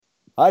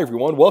Hi,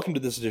 everyone. Welcome to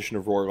this edition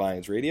of Roar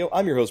Lions Radio.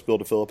 I'm your host, Bill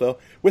DeFilippo,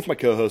 with my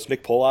co-host,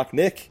 Nick Pollock.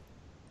 Nick,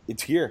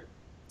 it's here.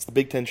 It's the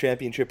Big Ten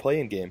Championship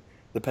play-in game.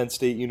 The Penn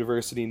State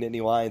University Nittany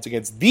Lions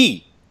against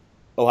the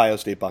Ohio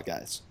State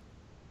Buckeyes.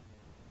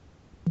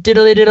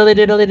 Diddly diddly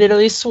diddly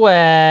diddly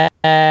swag.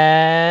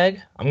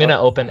 I'm going to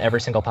open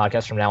every single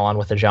podcast from now on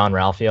with a John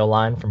Ralphio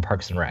line from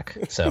Parks and Rec.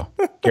 So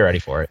get ready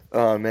for it.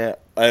 Oh, man.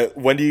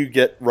 When do you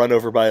get run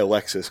over by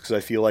Alexis? Because I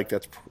feel like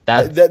that's...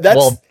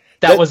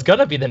 That was going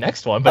to be the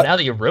next one, but now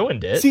that you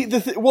ruined it. See,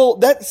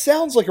 that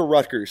sounds like a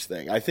Rutgers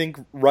thing. I think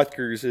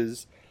Rutgers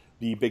is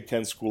the Big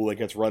Ten school that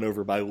gets run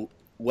over by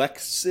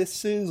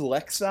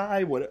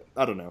Lexi, what?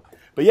 I don't know.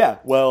 But yeah,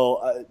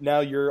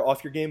 now you're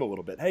off your game a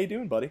little bit. How you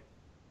doing, buddy?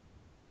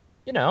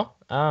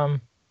 All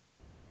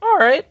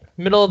right.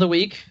 Middle of the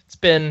week. It's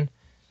been,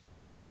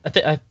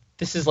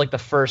 this is like the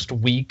first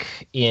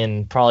week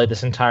in probably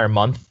this entire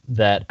month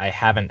that I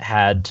haven't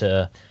had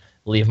to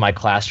leave my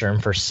classroom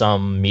for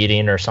some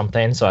meeting or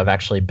something. So I've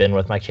actually been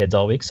with my kids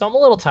all week. So I'm a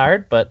little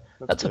tired, but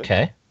that's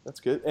okay. That's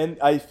good. And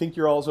I think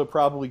you're also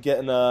probably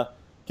getting a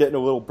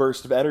little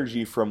burst of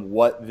energy from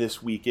what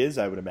this week is,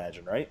 I would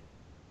imagine, right?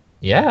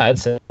 Yeah, I'd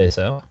say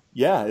so.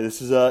 Yeah,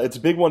 it's a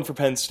big one for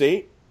Penn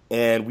State.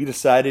 And we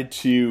decided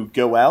to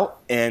go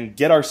out and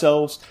get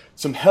ourselves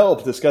some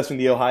help discussing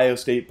the Ohio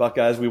State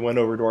Buckeyes. We went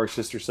over to our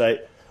sister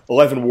site,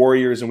 11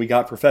 Warriors, and we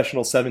got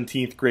professional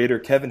 17th grader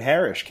Kevin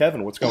Harris.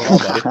 Kevin, what's going on,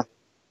 buddy?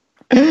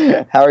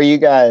 How are you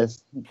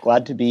guys?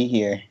 Glad to be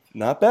here.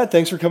 Not bad.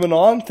 Thanks for coming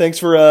on. Thanks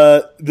for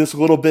this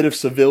little bit of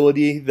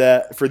civility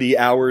that for the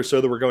hour or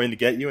so that we're going to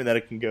get you, and that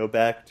it can go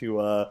back to,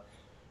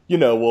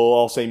 we'll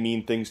all say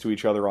mean things to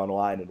each other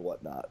online and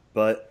whatnot.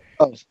 But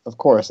of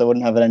course, I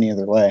wouldn't have it any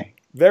other way.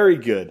 Very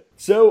good.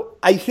 So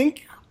I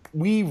think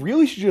we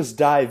really should just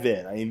dive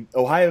in. I mean,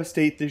 Ohio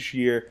State this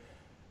year,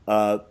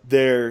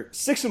 they're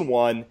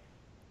 6-1,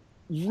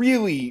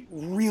 really,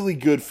 really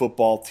good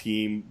football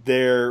team.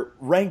 They're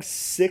ranked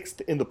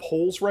 6th in the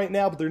polls right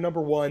now, but they're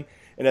number 1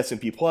 in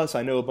S&P Plus.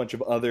 I know a bunch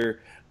of other,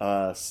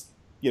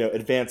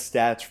 advanced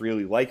stats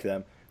really like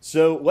them.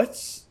 So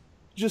let's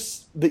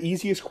the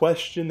easiest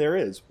question there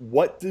is: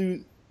 what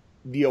do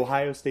the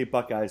Ohio State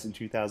Buckeyes in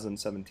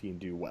 2017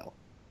 do well?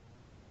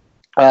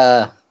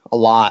 A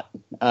lot.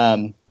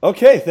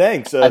 Okay,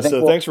 thanks.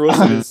 Thanks for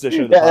listening to this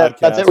edition of the podcast.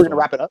 That's it. We're going to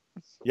wrap it up.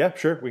 Yeah,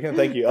 sure. We can.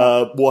 Thank you.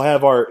 We'll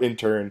have our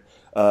intern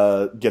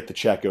get the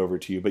check over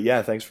to you. But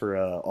yeah, thanks for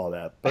all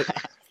that. But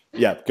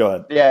yeah, go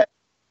ahead. Yeah.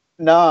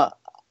 No,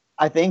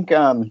 I think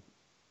on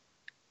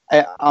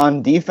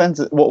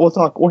defense, we'll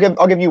talk.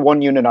 I'll give you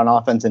one unit on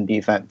offense and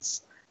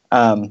defense.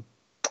 On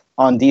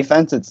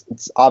defense,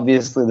 it's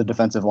obviously the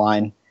defensive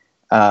line.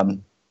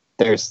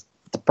 There's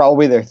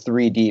probably their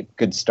 3 deep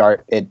could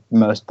start at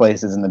most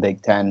places in the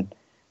Big Ten.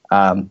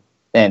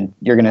 And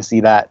you're going to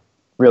see that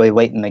really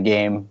late in the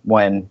game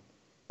when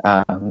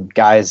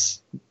guys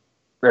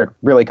are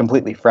really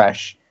completely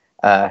fresh.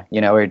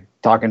 We were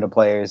talking to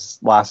players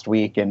last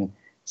week, and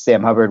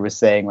Sam Hubbard was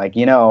saying,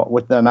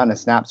 with the amount of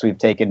snaps we've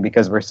taken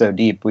because we're so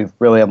deep, we've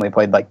really only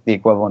played like the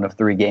equivalent of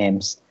 3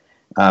 games.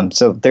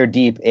 So they're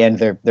deep and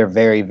they're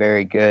very,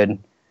 very good.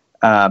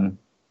 And,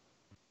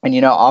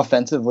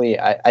 offensively,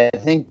 I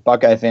think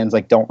Buckeye fans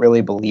don't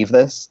really believe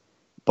this,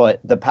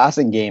 but the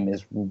passing game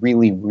is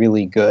really,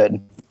 really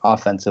good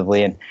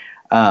offensively. And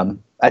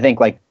I think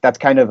that's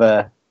kind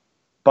of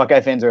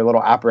Buckeye fans are a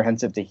little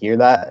apprehensive to hear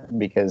that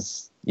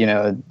because,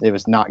 it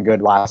was not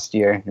good last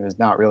year. It was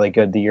not really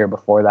good the year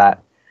before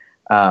that.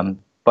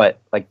 But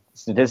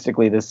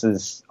statistically, this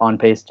is on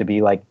pace to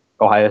be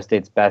Ohio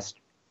State's best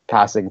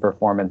passing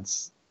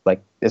performance,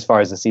 as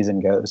far as the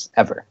season goes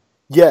ever.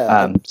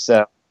 Yeah.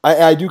 So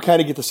I do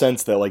kind of get the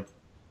sense that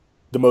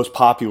the most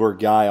popular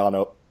guy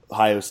on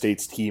Ohio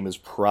State's team is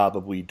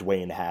probably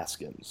Dwayne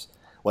Haskins,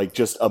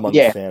 just among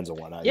the fans and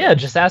whatnot. Yeah,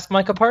 just ask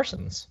Micah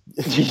Parsons.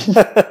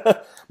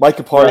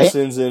 Micah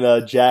Parsons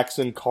and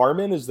Jackson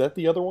Carman, is that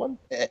the other one?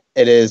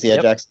 It is, yeah,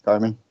 yep. Jackson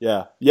Carman.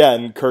 Yeah,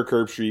 and Kirk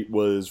Herbstreit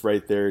was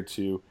right there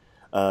to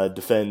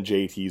defend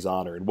JT's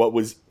honor. And what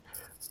was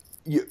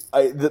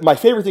my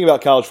favorite thing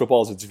about college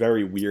football is it's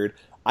very weird.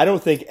 I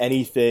don't think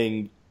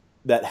anything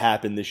that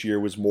happened this year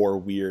was more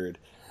weird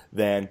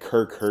than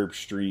Kirk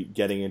Herbstreit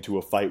getting into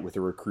a fight with a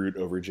recruit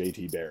over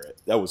JT Barrett.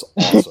 That was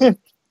awesome.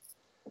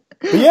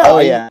 But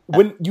yeah,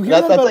 when you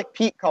hear that's like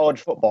peak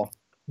college football.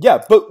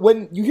 Yeah, but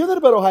when you hear that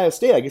about Ohio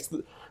State, I guess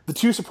the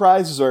 2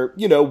 surprises are,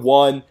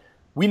 one,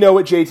 we know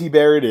what JT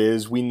Barrett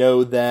is. We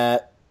know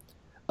that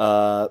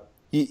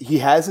he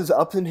has his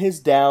ups and his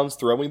downs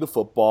throwing the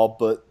football,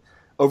 but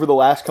over the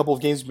last couple of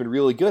games has been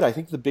really good. I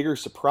think the bigger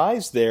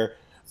surprise there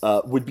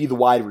would be the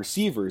wide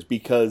receivers,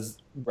 because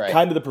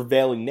kind of the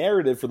prevailing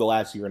narrative for the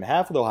last year and a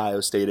half with Ohio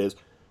State is,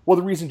 well,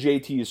 the reason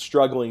JT is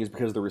struggling is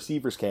because the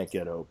receivers can't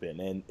get open.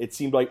 And it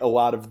seemed like a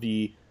lot of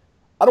the,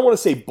 I don't want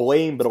to say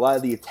blame, but a lot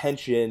of the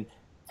attention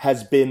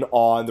has been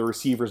on the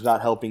receivers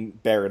not helping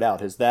Barrett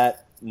out. Has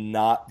that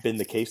not been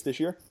the case this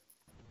year?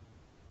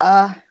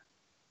 I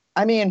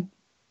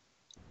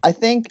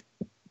think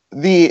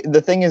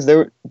the thing is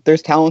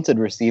there's talented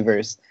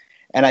receivers,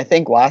 and I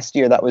think last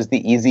year that was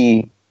the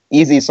easy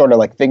easy sort of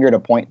like finger to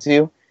point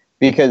to,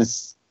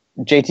 because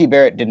JT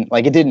Barrett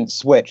didn't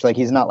switch. Like,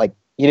 he's not like,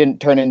 he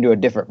didn't turn into a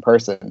different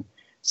person.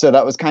 So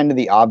that was kind of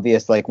the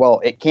obvious, like, well,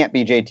 it can't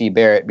be JT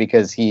Barrett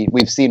because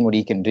we've seen what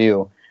he can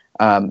do.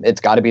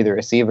 It's got to be the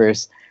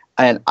receivers.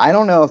 And I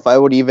don't know if I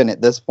would even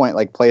at this point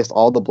like place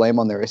all the blame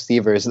on the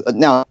receivers.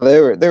 Now,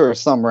 there were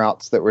some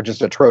routes that were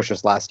just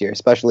atrocious last year,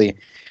 especially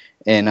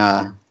in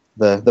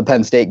the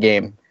Penn State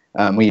game.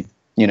 We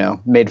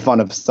made fun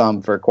of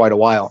some for quite a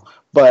while.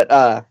 But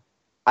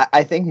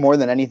I think more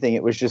than anything,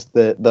 it was just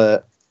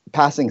the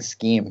passing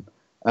scheme.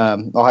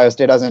 Ohio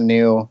State has a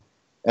new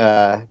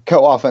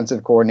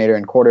co-offensive coordinator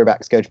and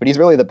quarterbacks coach, but he's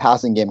really the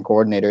passing game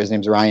coordinator. His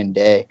name's Ryan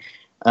Day,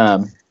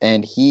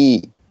 and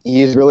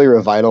he's really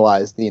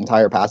revitalized the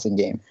entire passing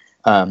game.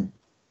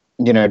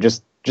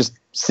 Just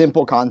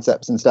simple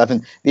concepts and stuff,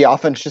 and the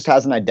offense just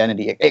has an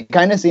identity. It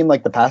kind of seemed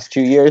like the past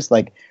 2 years,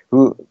 like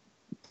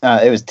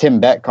it was Tim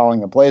Beck calling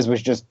the plays,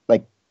 was just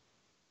like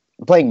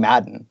playing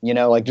Madden,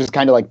 like just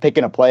kind of like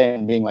picking a play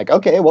and being like,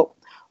 okay, well,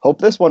 hope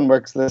this one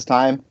works this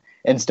time,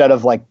 instead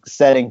of like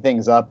setting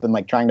things up and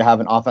like trying to have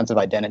an offensive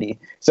identity.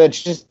 So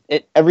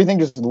everything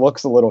just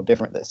looks a little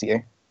different this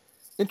year.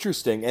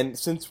 Interesting. And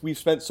since we've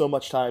spent so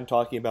much time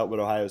talking about what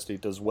Ohio State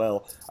does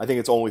well, I think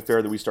it's only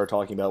fair that we start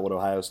talking about what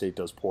Ohio State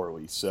does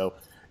poorly. So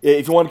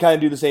if you want to kind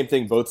of do the same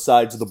thing, both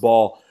sides of the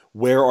ball,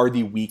 where are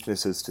the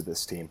weaknesses to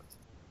this team?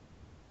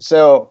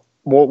 So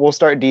we'll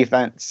start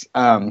defense.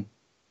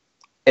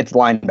 It's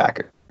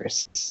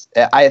linebackers.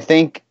 I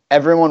think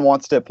everyone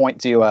wants to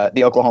point to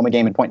the Oklahoma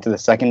game and point to the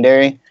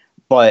secondary,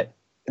 but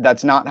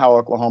that's not how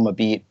Oklahoma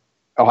beat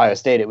Ohio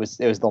State. It was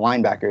the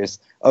linebackers.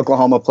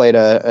 Oklahoma played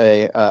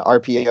a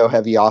RPO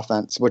heavy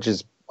offense, which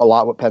is a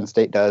lot what Penn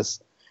State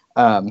does.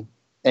 And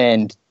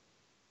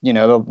the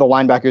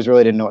linebackers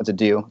really didn't know what to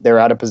do. They were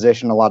out of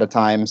position a lot of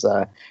times.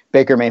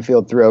 Baker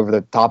Mayfield threw over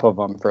the top of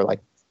them for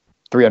like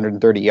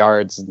 330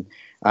 yards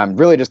and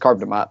really just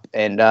carved them up.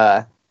 And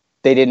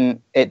they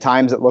didn't, at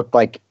times it looked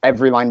like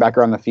every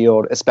linebacker on the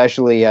field,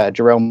 especially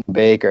Jerome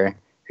Baker,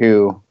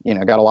 who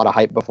got a lot of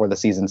hype before the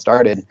season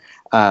started,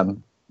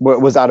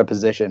 was out of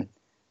position.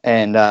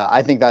 And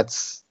I think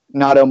that's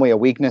not only a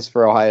weakness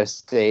for Ohio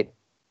State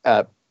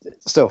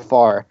so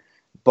far,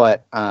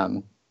 but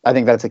I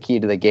think that's a key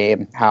to the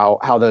game,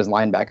 how those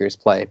linebackers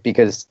play,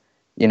 because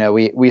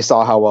we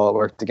saw how well it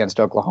worked against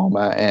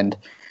Oklahoma, and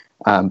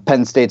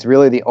Penn State's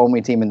really the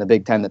only team in the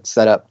Big Ten that's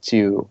set up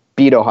to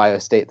beat Ohio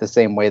State the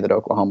same way that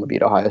Oklahoma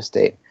beat Ohio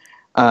State.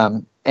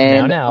 Don't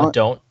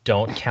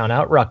count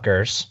out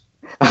Rutgers.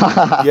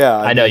 Yeah,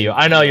 I know you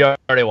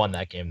already won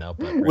that game though.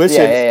 But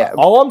listen,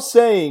 all I'm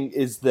saying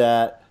is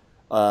that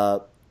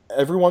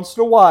every once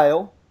in a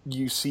while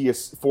you see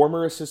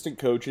former assistant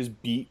coaches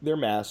beat their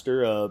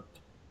master,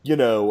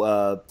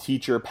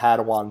 teacher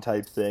Padawan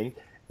type thing.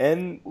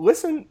 And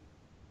listen,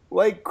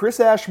 like Chris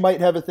Ash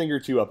might have a thing or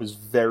two up his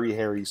very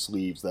hairy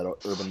sleeves that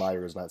Urban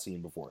Meyer has not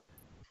seen before.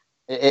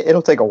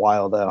 It'll take a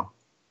while though.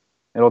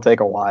 It'll take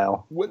a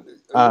while.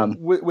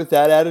 With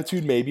that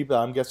attitude, maybe, but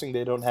I'm guessing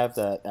they don't have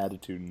that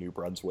attitude in New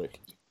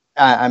Brunswick.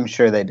 I'm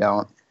sure they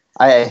don't.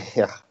 I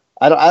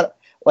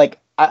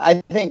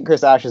think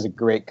Chris Ash is a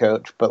great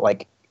coach, but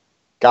like,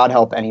 God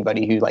help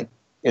anybody who like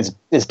is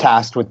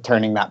tasked with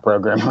turning that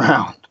program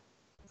around.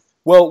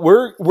 Well,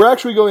 we're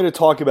actually going to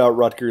talk about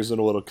Rutgers in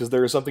a little, because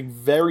there is something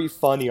very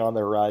funny on the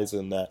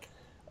horizon that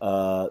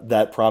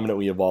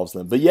prominently involves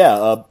them. But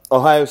yeah,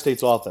 Ohio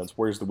State's offense.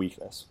 Where's the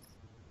weakness?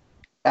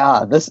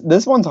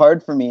 This one's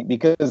hard for me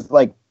because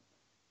like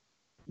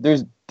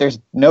there's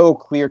no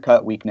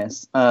clear-cut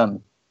weakness.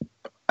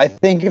 I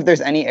think if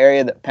there's any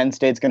area that Penn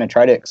State's going to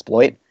try to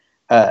exploit,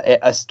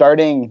 a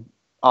starting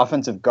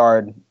offensive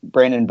guard,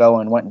 Brandon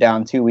Bowen, went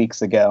down 2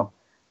 weeks ago,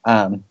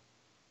 and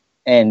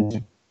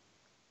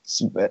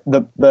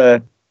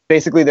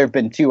basically there have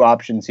been two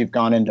options who've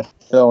gone in to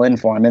fill in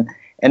for him,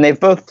 and they've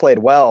both played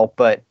well.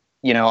 But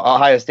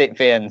Ohio State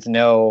fans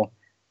know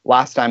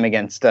last time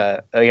against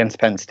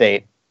Penn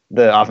State,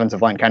 the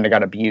offensive line kind of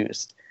got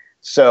abused.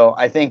 So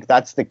I think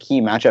that's the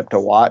key matchup to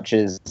watch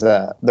is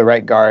the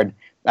right guard.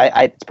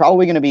 It's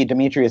probably going to be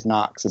Demetrius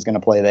Knox is going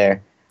to play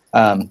there.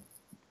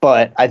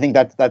 But I think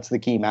that's the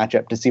key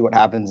matchup to see what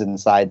happens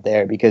inside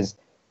there, because,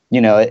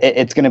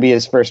 it's going to be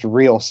his first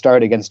real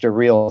start against a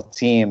real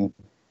team.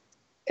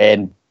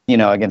 And,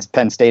 against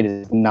Penn State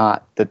is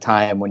not the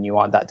time when you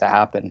want that to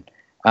happen.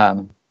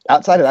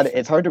 Outside of that,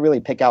 it's hard to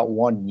really pick out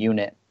one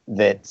unit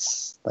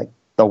that's like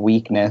the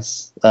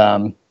weakness.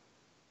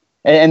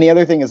 And the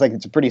other thing is like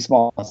it's a pretty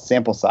small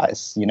sample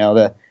size.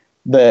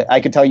 I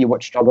could tell you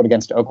what struggled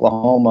against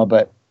Oklahoma,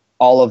 but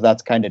all of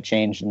that's kind of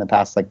changed in the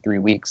past like 3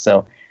 weeks.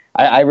 So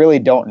I really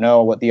don't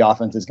know what the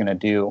offense is going to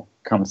do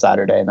come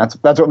Saturday, and that's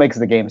what makes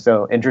the game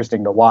so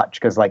interesting to watch.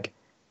 Because like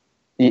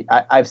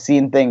I've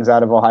seen things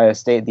out of Ohio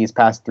State these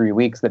past 3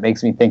 weeks that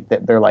makes me think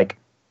that they're like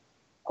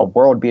a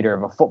world beater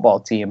of a football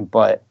team,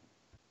 but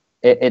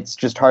it's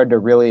just hard to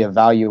really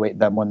evaluate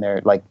them when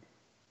they're like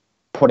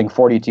putting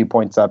 42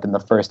 points up in the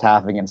first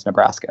half against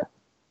Nebraska.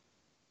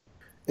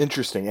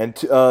 Interesting. And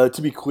to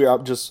be clear,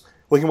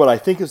 looking at what I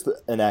think is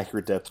an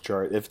accurate depth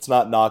chart. If it's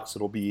not Knox,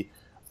 it'll be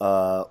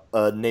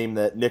a name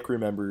that Nick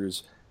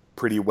remembers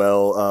pretty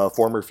well.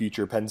 Former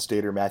future Penn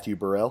Stater Matthew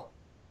Burrell.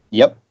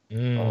 Yep.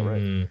 All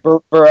right.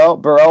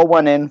 Burrell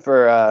went in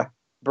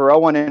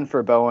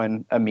for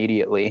Bowen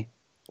immediately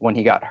when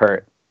he got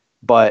hurt,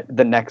 but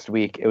the next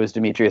week it was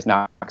Demetrius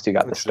Knox who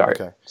got the start.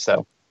 Okay.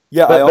 So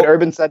yeah, but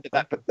Urban said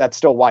that's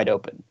still wide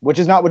open, which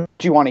is not what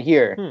you want to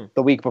hear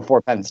the week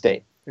before Penn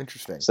State.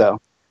 Interesting.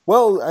 So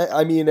well,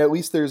 I mean, at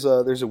least there's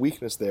a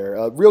weakness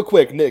there. Real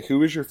quick, Nick,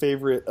 who is your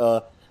favorite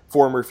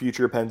former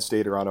future Penn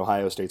Stater on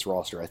Ohio State's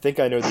roster? I think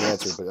I know the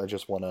answer, but I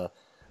just want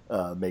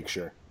to make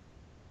sure.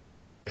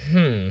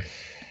 I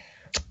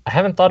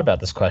haven't thought about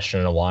this question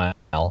in a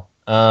while.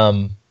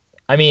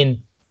 I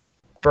mean,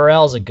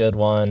 Burrell's a good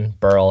one.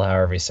 Burrell,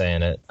 however you're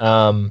saying it.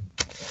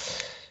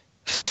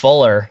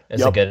 Fuller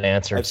is a good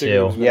answer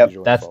too. Yep,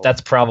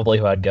 that's probably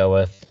who I'd go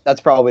with.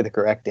 That's probably the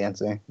correct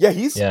answer.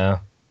 Yeah,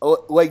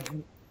 like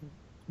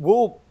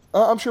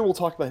I'm sure we'll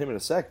talk about him in a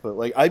sec, but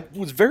like I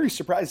was very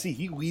surprised to see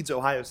he leads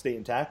Ohio State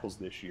in tackles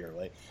this year.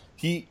 Like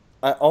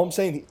all I'm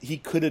saying, he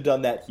could have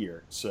done that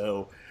here.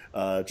 So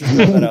just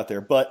throwing that out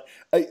there. But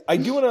I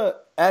do want to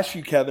ask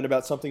you, Kevin,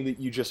 about something that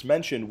you just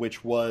mentioned,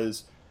 which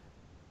was,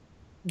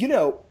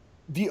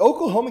 the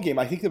Oklahoma game.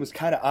 I think that was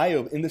kind of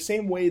eye-opening in the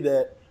same way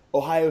that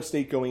Ohio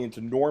State going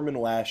into Norman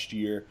last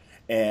year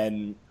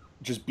and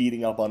just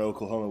beating up on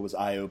Oklahoma was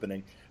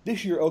eye-opening.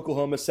 This year,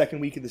 Oklahoma, second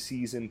week of the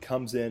season,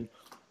 comes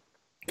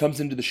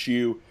into the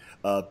shoe.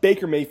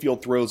 Baker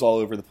Mayfield throws all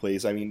over the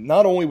place. I mean,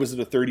 not only was it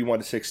a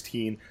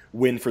 31-16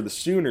 win for the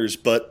Sooners,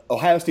 but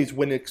Ohio State's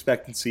win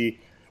expectancy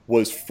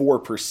was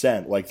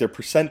 4%. Like, their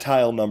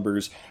percentile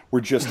numbers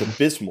were just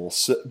abysmal.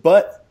 So,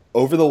 but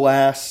over the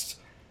last,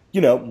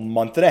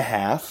 month and a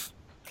half,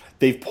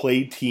 they've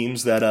played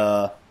teams that,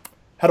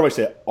 how do I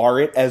say it,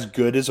 aren't as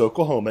good as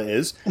Oklahoma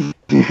is.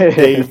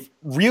 They've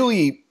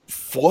really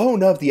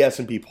flown up the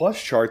S&P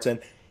Plus charts, and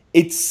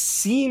it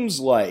seems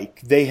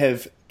like they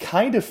have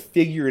kind of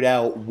figured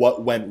out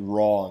what went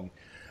wrong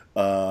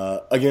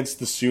against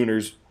the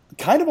Sooners,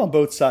 kind of on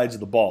both sides of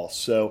the ball.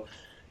 So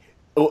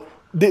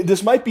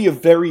this might be a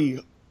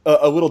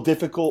little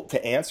difficult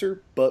to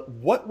answer, but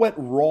what went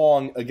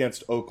wrong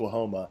against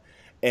Oklahoma,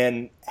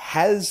 and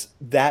has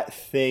that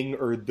thing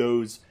or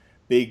those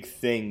big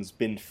things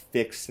been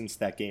fixed since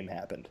that game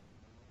happened?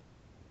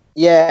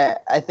 Yeah,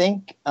 I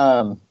think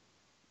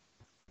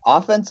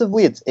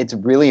offensively, it's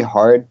really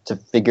hard to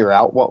figure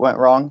out what went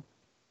wrong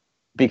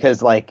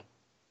because, I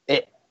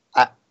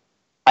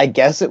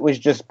guess it was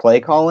just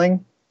play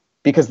calling,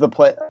 because the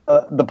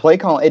play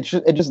calling it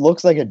just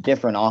looks like a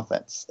different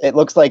offense. It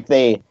looks like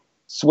they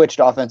switched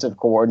offensive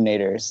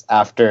coordinators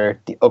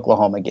after the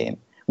Oklahoma game,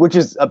 which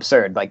is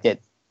absurd.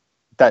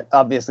 That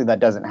obviously that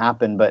doesn't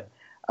happen, but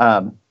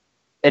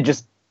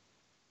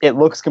it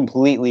looks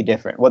completely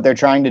different. What they're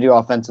trying to do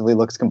offensively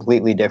looks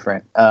completely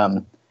different.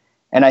 And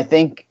I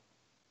think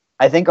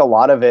a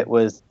lot of it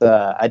was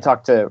I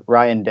talked to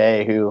Ryan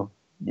Day, who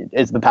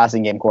is the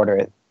passing game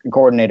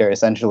coordinator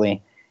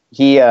essentially.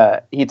 He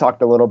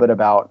talked a little bit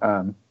about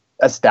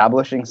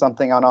establishing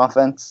something on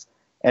offense,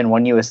 and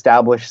when you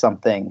establish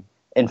something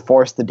and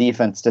force the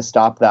defense to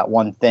stop that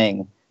one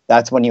thing,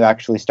 that's when you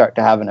actually start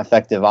to have an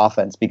effective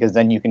offense, because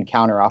then you can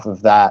counter off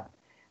of that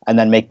and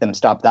then make them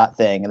stop that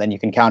thing, and then you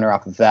can counter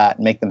off of that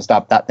and make them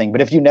stop that thing. But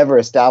if you never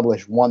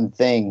establish one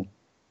thing,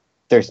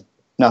 there's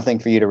nothing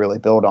for you to really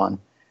build on.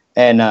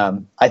 And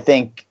I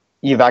think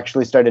you've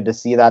actually started to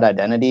see that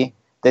identity.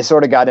 They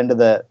sort of got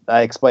into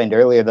I explained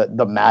earlier,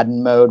 the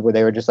Madden mode where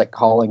they were just like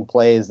calling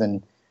plays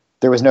and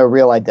there was no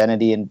real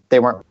identity and they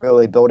weren't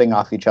really building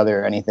off each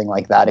other or anything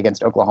like that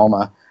against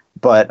Oklahoma.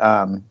 But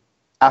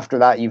after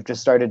that, you've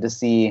just started to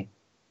see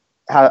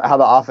how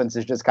the offense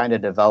is just kind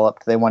of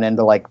developed. They went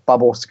into like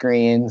bubble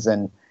screens,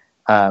 and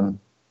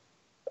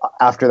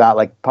after that,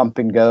 like pump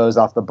and goes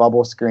off the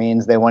bubble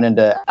screens. They went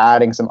into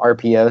adding some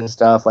RPO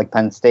stuff like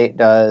Penn State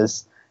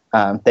does.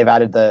 They've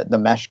added the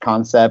mesh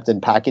concept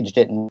and packaged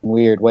it in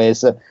weird ways.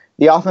 So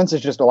the offense is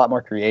just a lot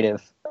more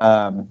creative.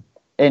 And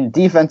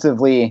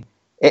defensively,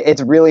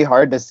 it's really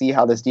hard to see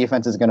how this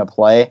defense is going to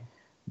play,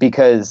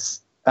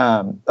 because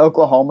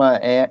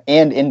Oklahoma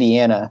and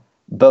Indiana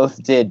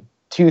both did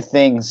two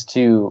things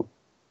to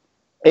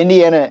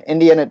Indiana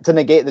to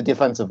negate the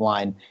defensive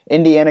line.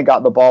 Indiana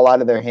got the ball out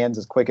of their hands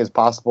as quick as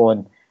possible,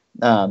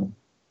 and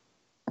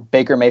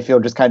Baker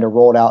Mayfield just kind of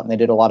rolled out and they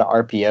did a lot of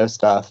RPO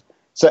stuff.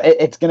 So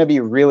it's going to be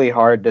really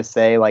hard to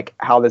say like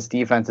how this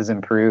defense has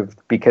improved,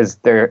 because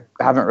they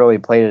haven't really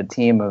played a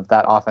team of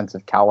that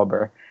offensive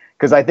caliber.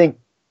 Because I think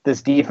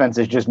this defense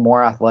is just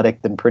more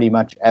athletic than pretty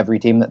much every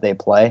team that they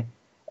play.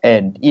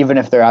 And even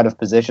if they're out of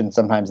position,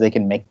 sometimes they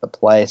can make the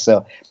play.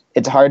 So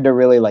it's hard to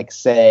really like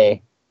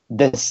say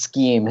this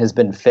scheme has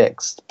been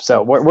fixed.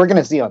 So we're going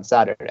to see on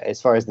Saturday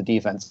as far as the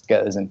defense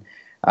goes. And,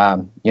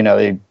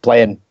 they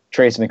play in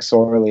Trace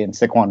McSorley and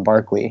Saquon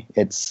Barkley.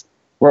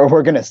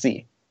 We're going to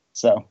see.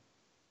 So.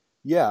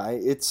 Yeah, I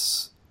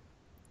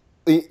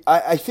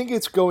think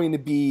it's going to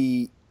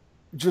be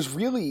just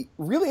really,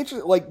 really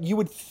interesting. Like, you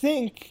would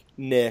think,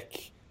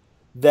 Nick,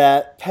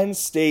 that Penn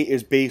State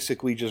is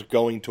basically just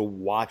going to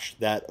watch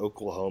that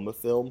Oklahoma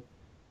film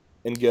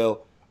and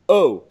go,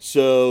 oh,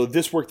 so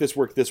this worked, this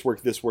worked, this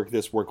worked, this worked,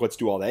 this worked. Let's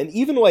do all that. And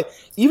even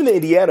the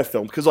Indiana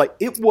film, because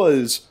it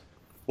was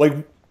like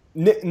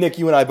Nick,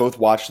 you and I both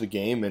watched the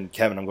game, and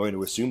Kevin, I'm going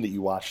to assume that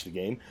you watched the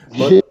game,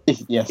 but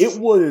yes. It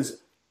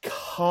was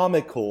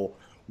comical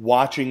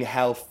watching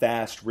how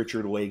fast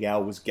Richard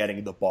Legal was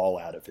getting the ball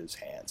out of his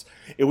hands.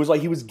 It was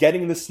like he was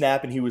getting the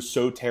snap, and he was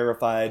so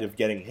terrified of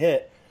getting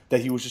hit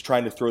that he was just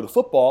trying to throw the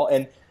football.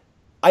 And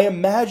I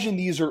imagine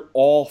these are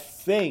all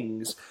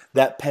things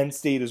that Penn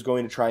State is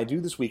going to try and do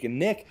this week. And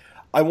Nick,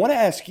 I want to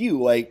ask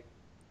you,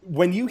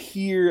 when you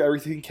hear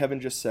everything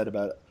Kevin just said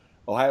about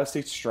Ohio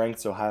State's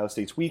strengths, Ohio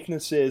State's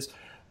weaknesses,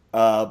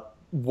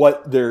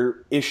 what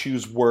their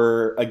issues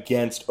were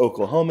against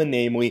Oklahoma,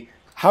 namely,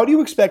 how do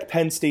you expect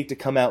Penn State to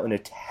come out and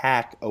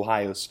attack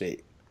Ohio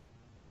State?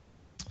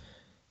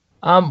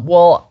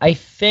 Well, I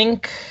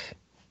think,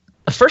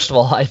 first of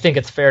all, I think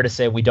it's fair to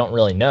say we don't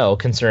really know,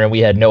 considering we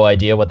had no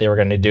idea what they were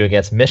going to do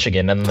against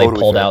Michigan, and Totally they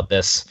pulled fair. out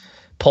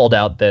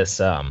this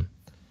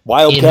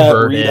Wildcat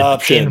read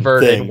option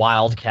inverted thing.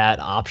 Wildcat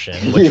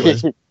option, which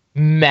was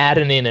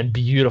maddening and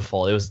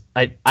beautiful. It was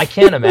I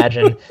can't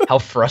imagine how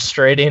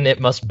frustrating it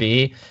must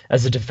be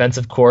as a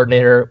defensive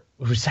coordinator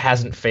who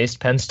hasn't faced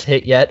Penn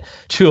State yet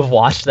to have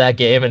watched that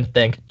game and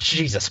think,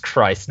 Jesus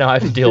Christ, now I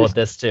have to deal with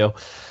this too.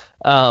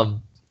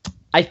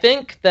 I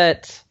think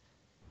that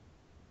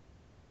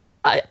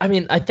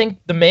I think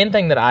the main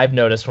thing that I've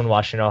noticed when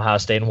watching Ohio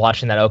State and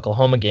watching that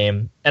Oklahoma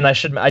game, and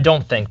I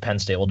don't think Penn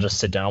State will just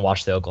sit down and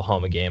watch the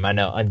Oklahoma game.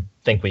 I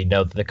think we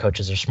know that the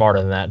coaches are smarter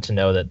than that to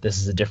know that this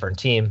is a different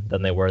team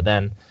than they were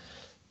then.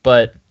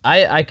 But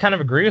I kind of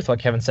agree with what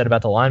Kevin said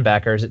about the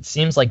linebackers. It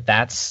seems like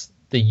that's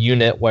the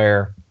unit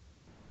where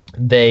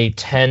they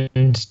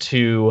tend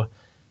to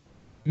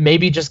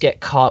maybe just get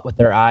caught with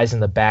their eyes in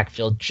the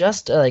backfield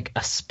just like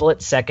a split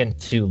second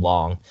too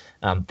long.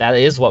 That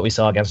is what we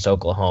saw against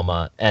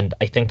Oklahoma, and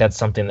I think that's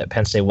something that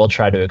Penn State will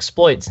try to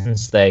exploit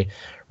since they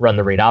run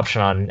the read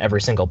option on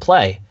every single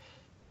play.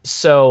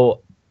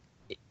 So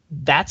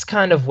that's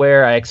kind of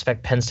where I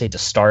expect Penn State to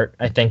start.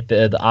 I think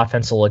the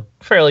offense will look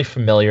fairly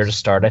familiar to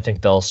start. I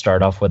think they'll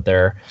start off with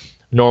their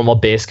normal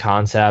base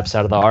concepts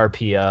out of the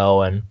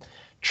RPO and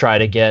try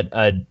to get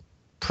a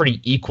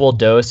pretty equal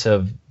dose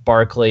of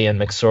Barkley and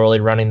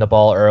McSorley running the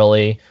ball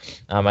early.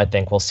 I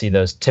think we'll see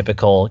those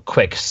typical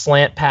quick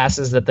slant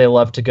passes that they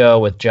love to go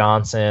with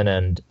Johnson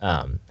and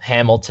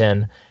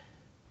Hamilton.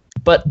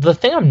 But the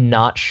thing I'm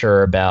not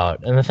sure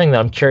about, and the thing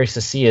that I'm curious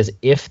to see, is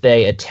if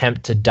they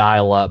attempt to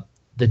dial up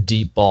the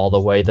deep ball the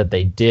way that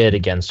they did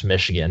against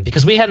Michigan,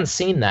 because we hadn't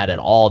seen that at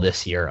all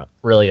this year,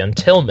 really,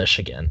 until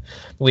Michigan.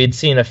 We had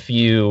seen a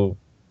few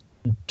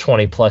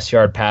 20-plus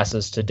yard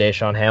passes to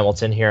Deshaun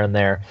Hamilton here and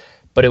there,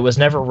 but it was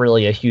never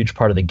really a huge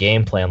part of the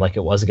game plan like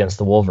it was against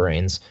the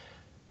Wolverines.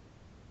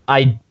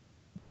 I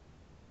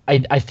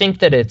think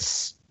that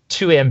it's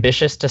too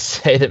ambitious to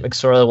say that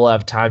McSorley will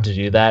have time to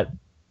do that,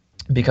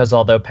 because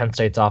although Penn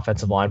State's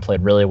offensive line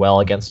played really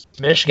well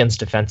against Michigan's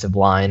defensive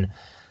line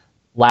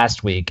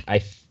last week,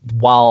 I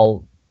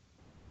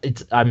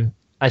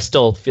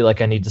still feel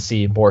like I need to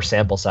see more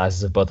sample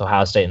sizes of both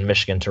Ohio State and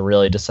Michigan to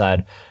really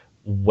decide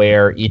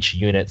where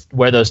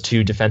those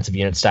two defensive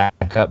units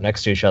stack up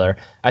next to each other.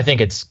 I think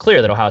it's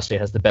clear that Ohio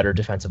State has the better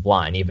defensive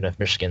line, even if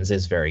Michigan's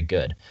is very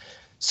good.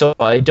 So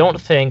I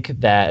don't think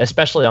that,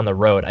 especially on the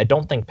road, I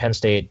don't think Penn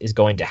State is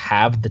going to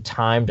have the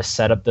time to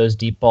set up those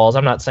deep balls.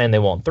 I'm not saying they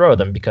won't throw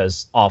them,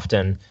 because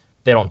often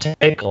they don't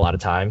take a lot of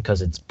time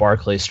because it's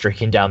Barkley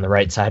streaking down the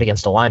right side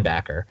against a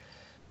linebacker.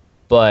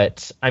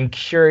 But I'm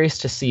curious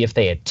to see if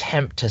they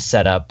attempt to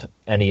set up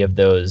any of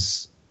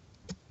those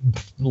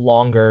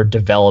longer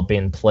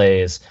developing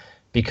plays,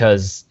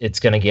 because it's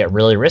going to get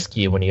really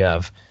risky when you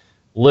have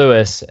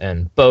Lewis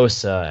and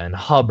Bosa and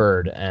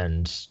Hubbard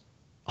and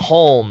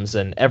Holmes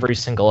and every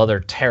single other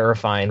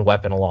terrifying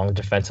weapon along the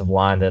defensive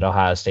line that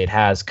Ohio State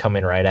has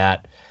coming right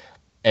at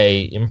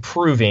a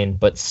improving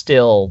but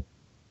still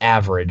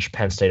average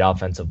Penn State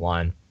offensive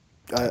line.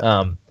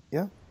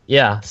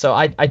 Yeah. So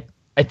I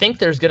think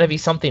there's going to be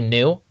something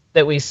new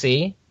that we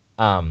see,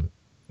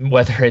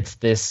 whether it's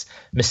this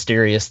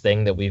mysterious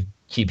thing that we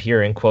keep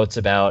hearing quotes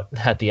about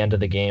at the end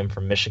of the game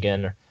from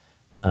Michigan,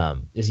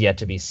 is yet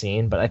to be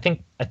seen. But I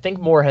think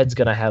Moorhead's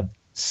going to have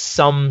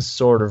some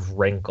sort of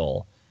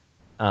wrinkle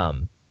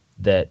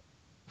that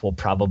will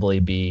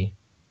probably be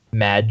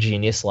mad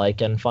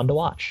genius-like and fun to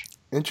watch.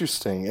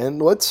 Interesting.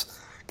 And let's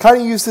kind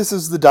of use this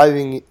as the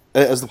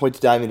point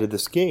to dive into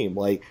this game.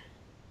 Like,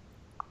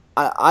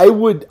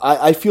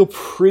 I feel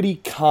pretty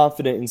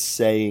confident in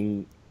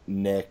saying,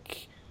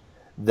 Nick,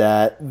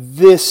 that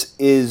this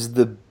is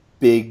the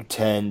Big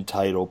Ten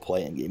title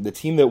playing game. The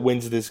team that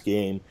wins this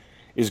game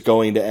is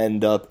going to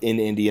end up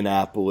in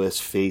Indianapolis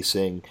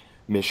facing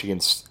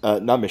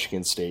not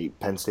Michigan State.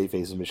 Penn State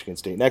faces Michigan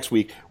State next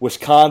week.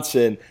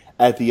 Wisconsin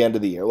at the end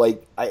of the year.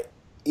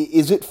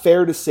 Is it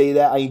fair to say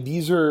that?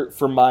 These are,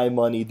 for my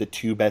money, the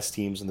two best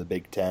teams in the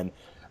Big Ten.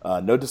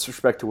 No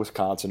disrespect to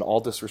Wisconsin, all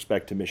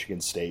disrespect to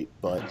Michigan State,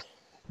 but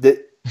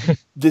that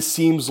this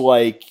seems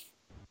like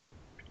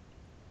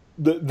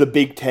the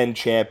Big Ten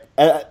champ,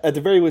 at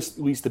the very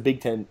least the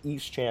Big Ten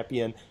East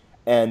champion,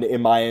 and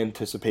in my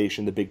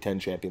anticipation, the Big Ten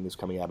champion is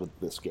coming out of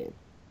this game.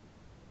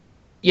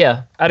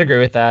 Yeah, I'd agree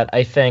with that.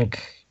 I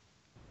think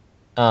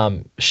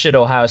should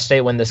Ohio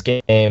State win this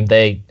game,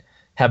 they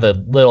have a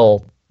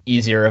little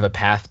easier of a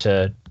path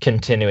to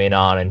continuing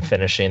on and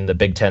finishing the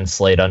Big Ten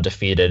slate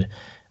undefeated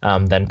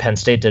than Penn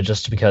State did,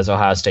 just because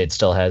Ohio State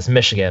still has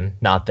Michigan.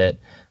 Not that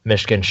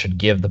Michigan should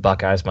give the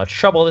Buckeyes much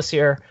trouble this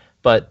year,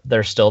 but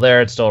they're still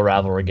there. It's still a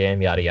rivalry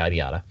game, yada, yada,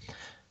 yada.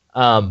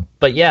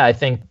 But yeah, I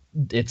think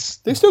they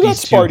still got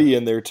Sparty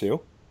in there too.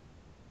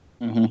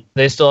 Mm-hmm.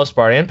 They still have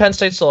Sparty, and Penn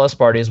State still has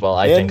Sparty as well.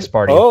 I think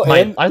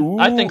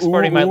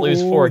Sparty might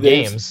lose 4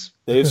 games.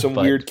 They have some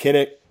weird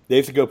Kinnick. They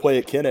have to go play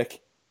at Kinnick.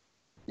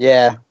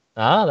 Yeah.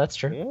 Ah, that's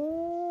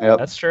true. Yep.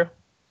 That's true.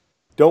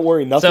 Don't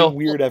worry, nothing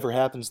weird ever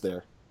happens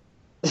there.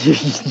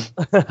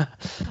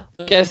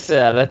 Like I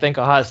said, I think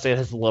Ohio State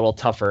has a little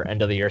tougher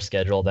end of the year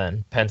schedule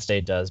than Penn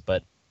State does,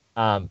 but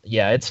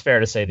yeah, it's fair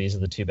to say these are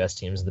the 2 best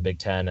teams in the Big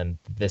Ten, and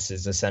this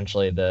is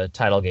essentially the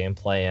title game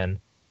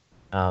play-in.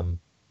 I mean,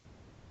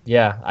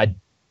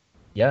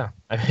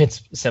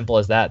 it's simple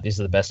as that. These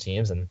are the best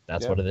teams, and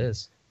that's what it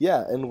is.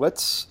 Yeah, and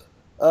let's,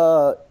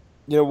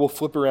 we'll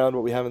flip around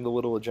what we have in the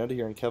little agenda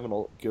here, and Kevin,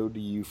 I'll go to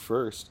you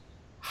first.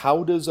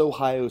 How does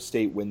Ohio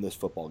State win this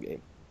football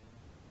game?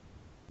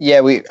 Yeah,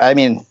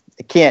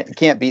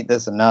 can't beat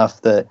this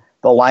enough. The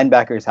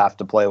linebackers have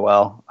to play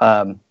well.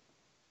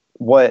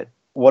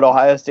 What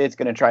Ohio State's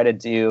going to try to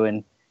do,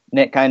 and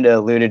Nick kind of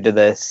alluded to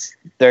this,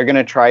 they're going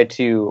to try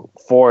to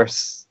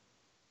force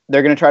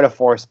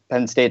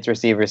Penn State's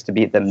receivers to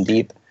beat them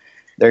deep.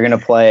 They're going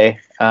to play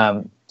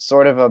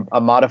sort of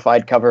a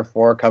modified cover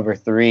 4, cover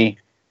 3,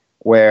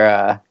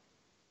 where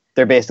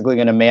they're basically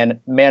going to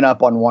man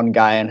up on one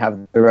guy and have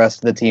the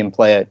rest of the team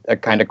play a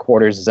kind of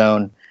quarters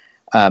zone.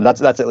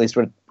 That's at least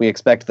what we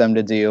expect them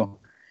to do.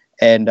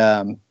 And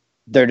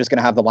they're just going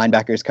to have the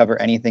linebackers cover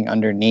anything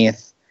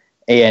underneath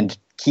and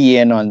key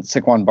in on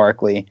Saquon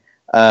Barkley.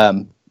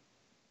 And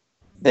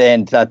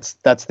that's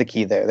the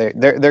key there.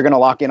 They're going to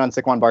lock in on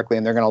Saquon Barkley,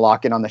 and they're going to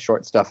lock in on the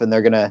short stuff, and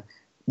they're going to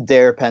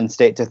dare Penn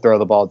State to throw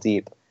the ball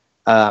deep.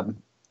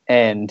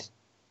 And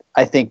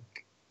I think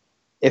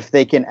if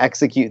they can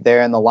execute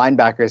there and the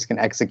linebackers can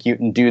execute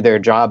and do their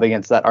job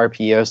against that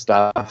RPO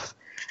stuff,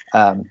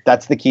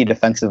 that's the key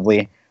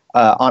defensively.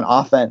 On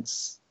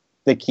offense,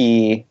 the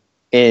key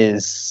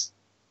is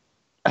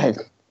I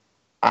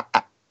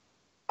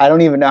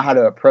don't even know how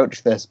to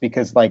approach this,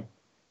 because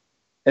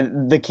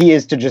the key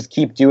is to just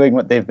keep doing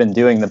what they've been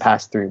doing the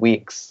past 3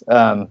 weeks,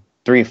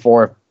 3,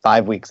 4,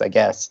 5 weeks, I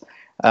guess,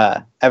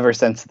 ever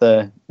since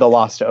the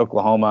loss to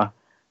Oklahoma.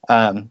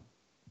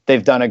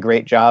 They've done a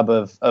great job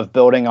of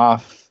building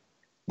off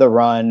the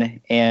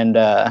run and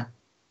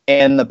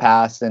the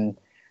pass and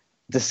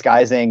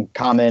disguising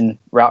common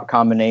route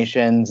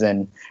combinations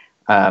and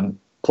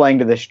playing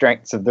to the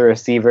strengths of the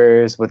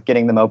receivers with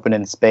getting them open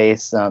in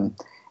space. And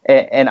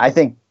I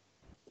think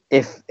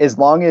as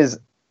long as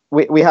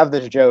we have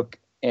this joke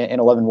in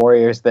 11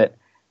 Warriors that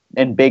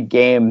in big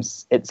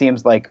games, it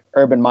seems like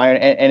Urban Meyer,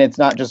 and it's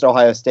not just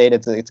Ohio State,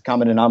 it's a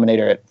common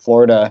denominator at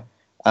Florida,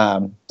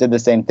 did the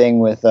same thing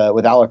with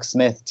Alex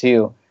Smith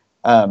too.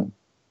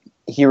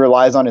 He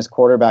relies on his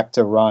quarterback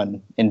to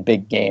run in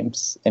big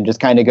games and just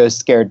kind of goes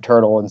scared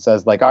turtle and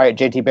says all right,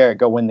 JT Barrett,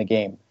 go win the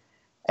game.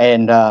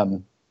 And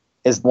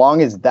as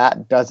long as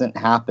that doesn't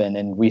happen,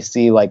 and we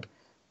see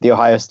the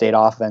Ohio State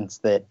offense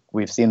that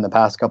we've seen the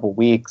past couple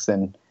weeks,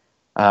 and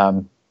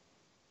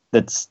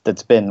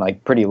that's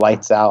been pretty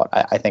lights out,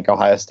 I think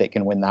Ohio State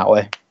can win that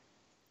way.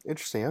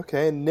 Interesting.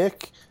 Okay, and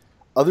Nick,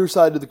 other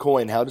side of the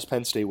coin, how does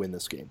Penn State win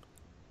this game?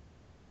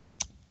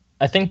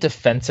 I think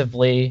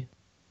defensively,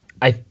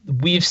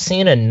 we've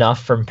seen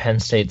enough from Penn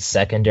State's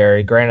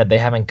secondary. Granted, they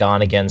haven't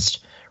gone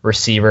against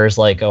receivers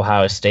like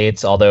Ohio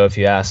State's, although if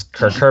you ask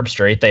Kirk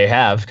Herbstreit, they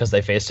have, because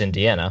they faced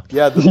Indiana.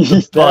 Yeah,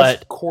 the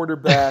best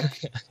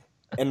quarterback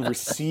and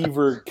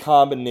receiver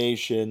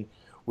combination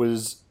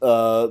was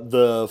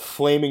the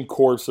flaming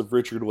corpse of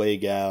Richard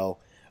Legow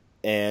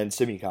and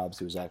Simmie Cobbs,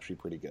 who was actually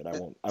pretty good.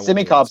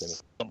 Simmie Cobbs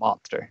is a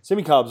monster.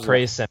 Simmie Cobbs,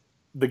 praise him.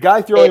 The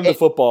guy throwing the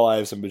football, I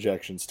have some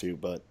objections to,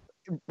 but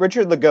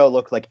Richard Legault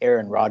looked like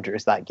Aaron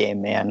Rodgers that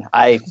game, man.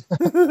 I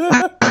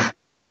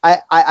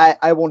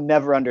will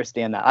never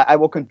understand that. I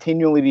will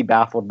continually be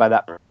baffled by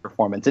that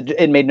performance.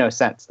 It made no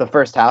sense. The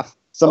first half,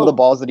 some of the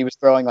balls that he was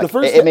throwing,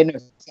 it made no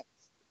sense.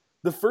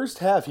 The first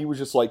half, he was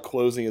just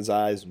closing his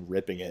eyes and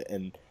ripping it.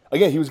 And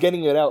again, he was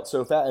getting it out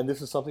so fast. And this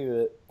is something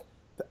that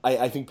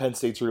I think Penn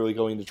State's really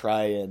going to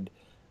try and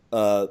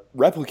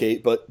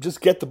replicate, but just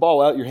get the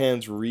ball out your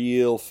hands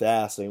real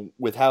fast. And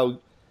with how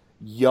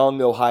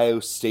young Ohio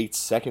State's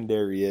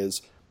secondary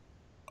is,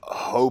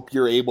 hope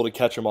you're able to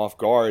catch them off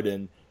guard.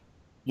 And,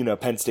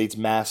 Penn State's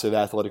massive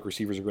athletic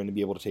receivers are going to be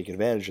able to take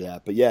advantage of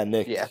that. But yeah,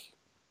 Nick.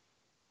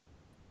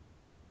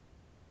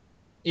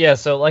 Yeah,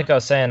 so like I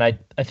was saying, I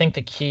think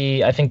the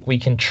key, I think we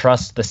can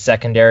trust the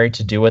secondary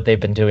to do what they've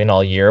been doing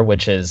all year,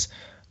 which is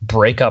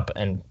break up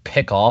and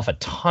pick off a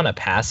ton of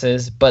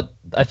passes. But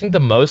I think the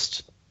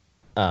most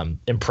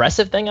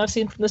impressive thing I've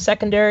seen from the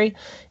secondary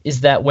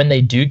is that when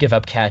they do give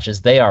up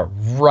catches, they are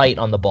right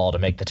on the ball to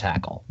make the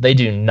tackle. They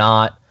do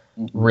not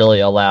really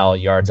allow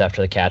yards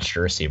after the catch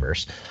to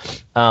receivers.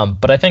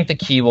 But I think the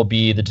key will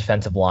be the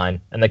defensive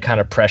line and the kind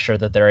of pressure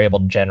that they're able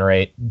to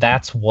generate.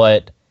 That's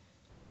what,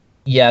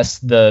 yes,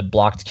 the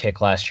blocked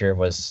kick last year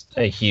was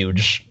a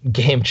huge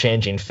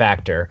game-changing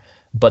factor,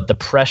 but the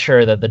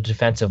pressure that the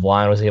defensive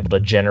line was able to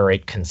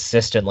generate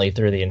consistently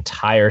through the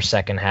entire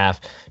second half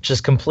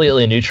just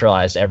completely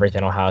neutralized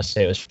everything Ohio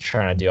State was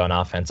trying to do on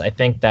offense. I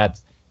think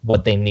that's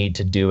what they need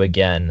to do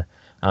again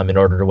in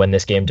order to win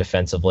this game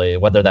defensively,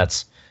 whether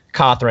that's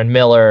Cothran,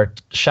 Miller,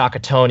 Shaka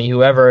Toney,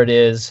 whoever it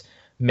is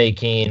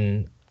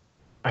leading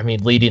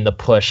the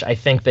push. I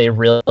think they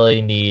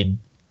really need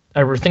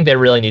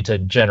to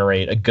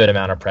generate a good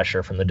amount of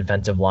pressure from the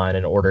defensive line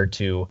in order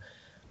to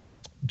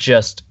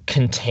just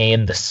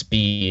contain the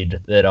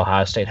speed that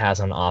Ohio State has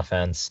on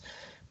offense.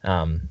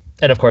 And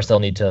of course, they'll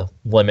need to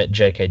limit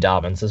J.K.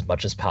 Dobbins as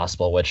much as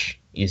possible, which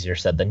easier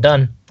said than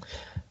done.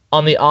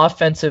 On the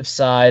offensive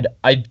side,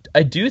 I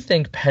do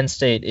think Penn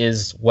State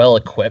is well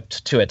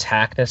equipped to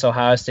attack this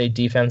Ohio State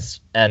defense,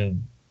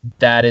 and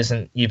that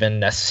isn't even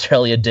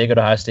necessarily a dig at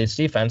Ohio State's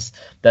defense.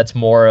 That's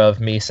more of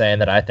me saying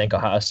that I think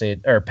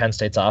Penn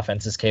State's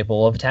offense is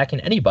capable of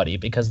attacking anybody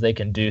because they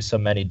can do so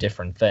many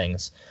different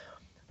things.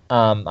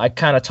 I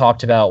kind of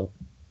talked about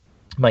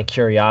my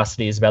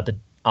curiosities about the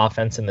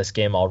offense in this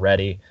game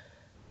already.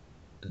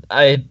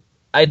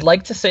 I'd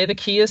like to say the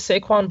key is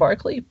Saquon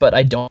Barkley, but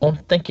I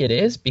don't think it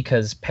is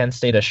because Penn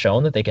State has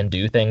shown that they can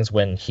do things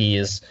when he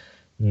is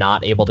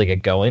not able to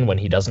get going, when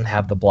he doesn't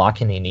have the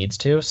blocking he needs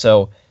to.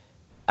 So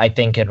I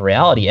think in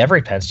reality,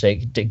 every Penn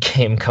State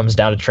game comes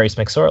down to Trace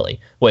McSorley,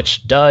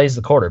 which is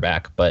the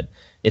quarterback, but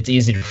it's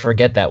easy to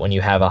forget that when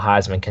you have a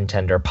Heisman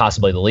contender,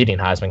 possibly the leading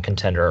Heisman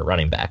contender at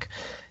running back.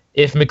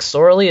 If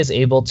McSorley is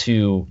able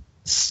to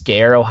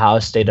scare Ohio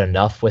State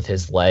enough with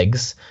his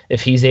legs,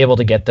 if he's able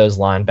to get those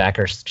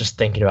linebackers just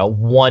thinking about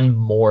one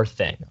more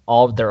thing,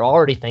 they're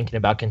already thinking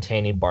about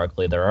containing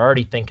Barkley. They're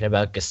already thinking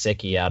about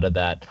Gesicki out of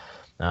that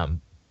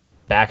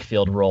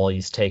backfield role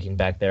he's taking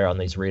back there on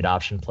these read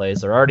option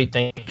plays. They're already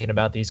thinking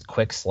about these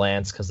quick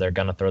slants because they're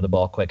going to throw the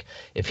ball quick.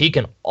 If he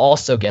can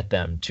also get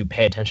them to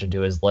pay attention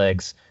to his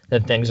legs,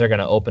 then things are going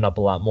to open up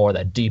a lot more.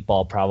 That deep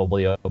ball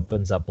probably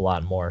opens up a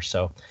lot more.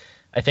 So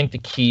I think the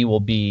key will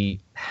be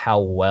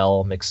how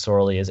well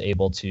McSorley is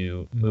able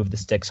to move the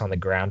sticks on the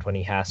ground when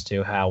he has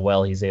to, how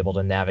well he's able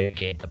to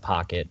navigate the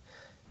pocket.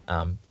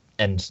 And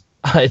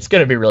it's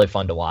going to be really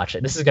fun to watch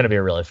it. This is going to be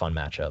a really fun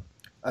matchup.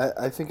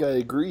 I think I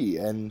agree.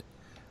 And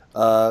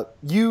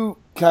you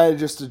kind of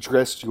just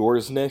addressed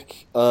yours,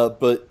 Nick,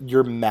 but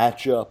your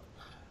matchup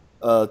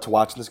to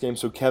watch in this game.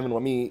 So, Kevin,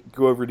 let me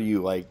go over to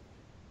you.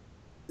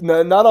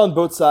 Not on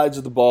both sides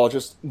of the ball,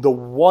 just the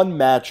one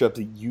matchup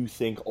that you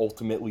think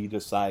ultimately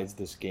decides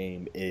this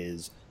game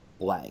is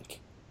blank.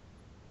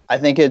 I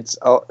think it's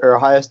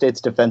Ohio State's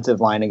defensive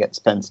line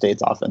against Penn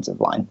State's offensive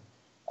line.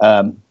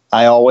 Going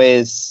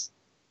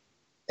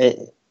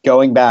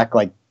back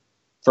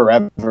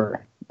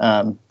forever,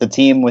 the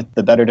team with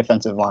the better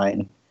defensive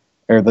line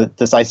or the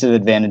decisive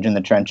advantage in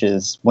the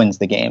trenches wins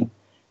the game.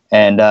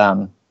 And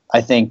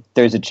I think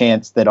there's a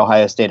chance that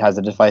Ohio State has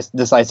a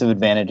decisive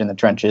advantage in the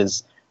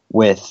trenches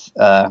with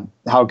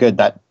how good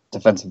that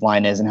defensive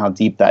line is and how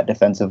deep that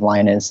defensive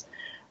line is.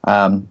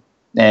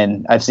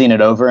 And I've seen it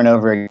over and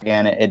over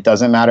again. It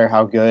doesn't matter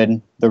how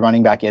good the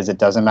running back is. It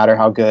doesn't matter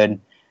how good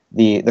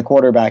the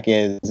quarterback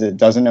is. It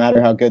doesn't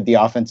matter how good the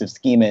offensive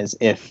scheme is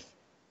if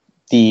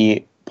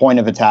the point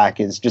of attack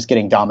is just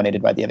getting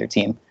dominated by the other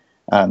team.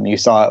 You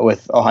saw it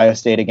with Ohio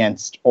State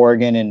against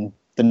Oregon in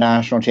the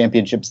national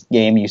championships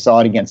game. You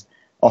saw it against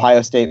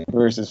Ohio State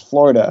versus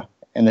Florida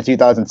in the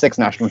 2006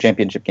 national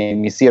championship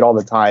game. You see it all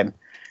the time.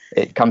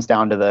 It comes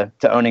down to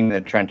owning the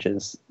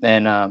trenches.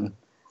 And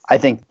I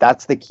think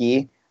that's the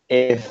key.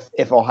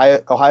 If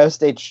Ohio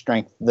State's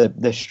strength,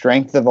 the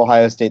strength of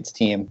Ohio State's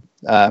team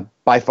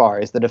by far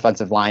is the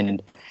defensive line.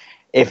 And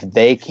if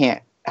they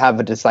can't have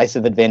a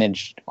decisive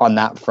advantage on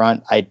that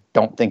front, I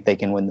don't think they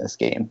can win this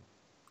game.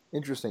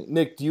 Interesting.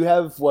 Nick, do you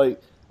have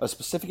a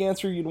specific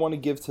answer you'd want to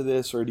give to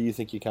this, or do you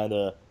think you kind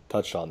of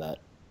touched on that?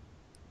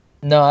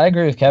 No, I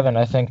agree with Kevin.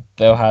 I think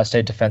the Ohio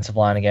State defensive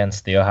line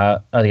against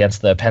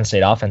the Penn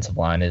State offensive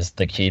line is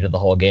the key to the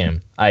whole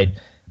game. I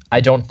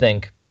don't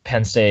think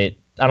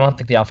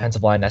the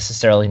offensive line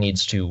necessarily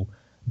needs to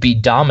be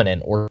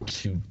dominant or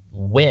to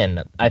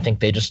win. I think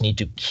they just need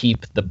to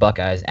keep the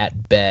Buckeyes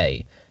at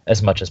bay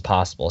as much as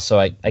possible. So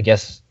I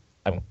guess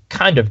I'm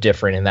kind of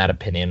different in that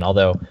opinion,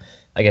 although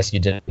I guess you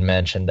did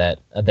mention that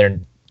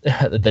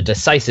the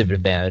decisive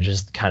advantage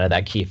is kind of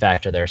that key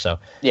factor there. So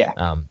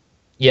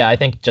I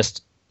think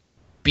just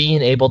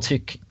being able to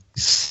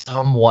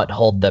somewhat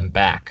hold them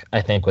back,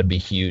 I think, would be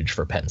huge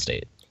for Penn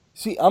State.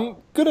 See, I'm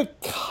going to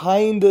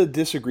kind of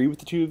disagree with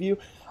the two of you.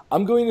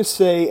 I'm going to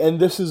say, and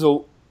this is a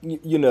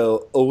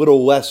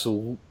little less,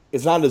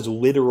 it's not as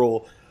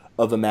literal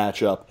of a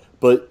matchup,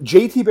 But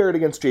JT Barrett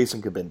against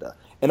Jason Kabinda.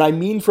 And I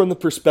mean from the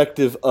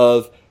perspective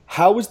of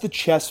how is the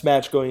chess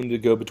match going to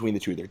go between the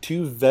two? They're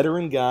two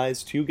veteran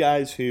guys, two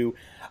guys who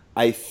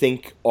I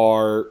think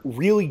are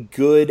really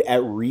good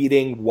at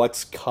reading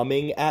what's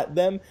coming at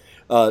them.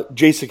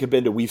 Jason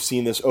Kabinda, we've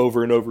seen this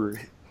over and over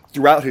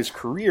throughout his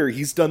career.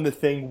 He's done the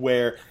thing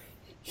where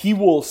he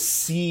will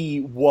see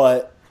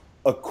what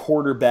a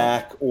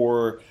quarterback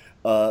or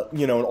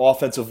an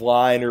offensive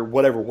line or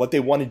whatever, what they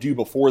want to do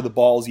before the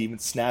ball's even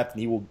snapped, and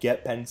he will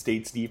get Penn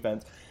State's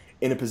defense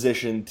in a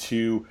position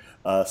to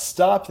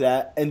stop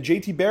that. And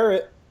JT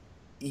Barrett,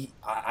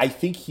 I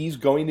think he's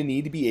going to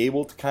need to be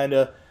able to kind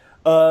of,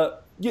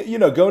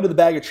 go into the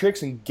bag of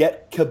tricks and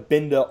get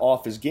Kabinda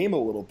off his game a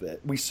little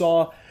bit. We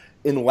saw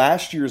in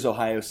last year's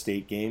Ohio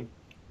State game,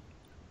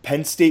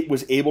 Penn State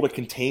was able to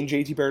contain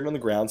JT Barrett on the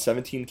ground,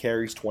 17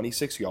 carries,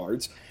 26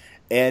 yards.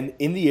 And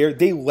in the air,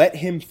 they let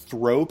him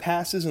throw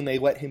passes and they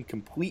let him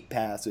complete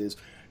passes.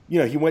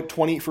 He went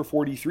 28 for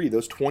 43.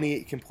 Those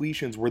 28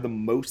 completions were the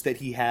most that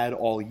he had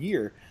all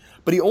year.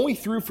 But he only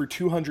threw for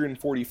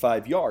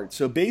 245 yards.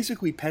 So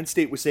basically, Penn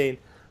State was saying,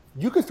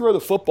 you can throw the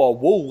football,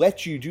 we'll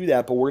let you do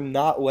that, but we're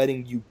not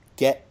letting you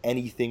get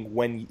anything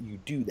when you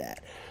do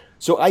that.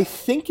 So I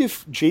think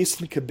if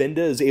Jason Kabinda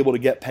is able to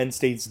get Penn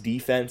State's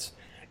defense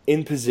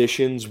in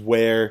positions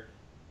where,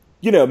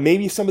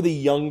 maybe some of the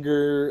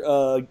younger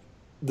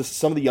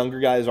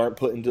guys aren't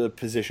put into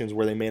positions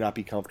where they may not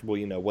be comfortable,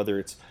 whether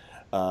it's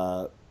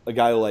a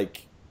guy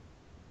like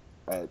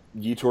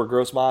Yetur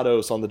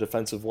Gross-Matos on the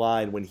defensive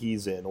line when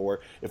he's in, or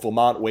if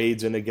Lamont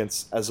Wade's in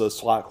as a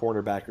slot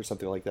cornerback or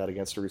something like that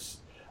against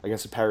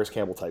a Paris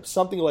Campbell type,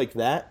 something like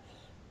that,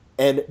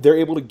 and they're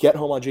able to get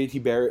home on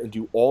JT Barrett and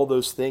do all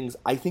those things,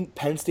 I think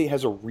Penn State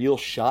has a real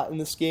shot in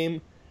this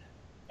game.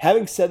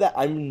 Having said that,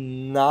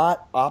 I'm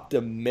not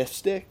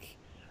optimistic.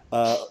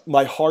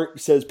 My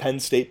heart says Penn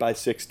State by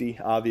 60,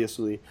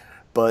 obviously,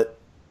 but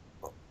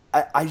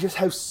I just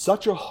have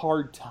such a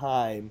hard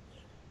time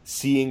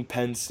seeing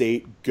Penn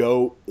State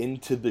go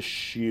into the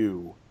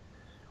shoe.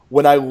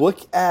 When I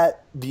look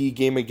at the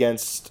game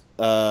against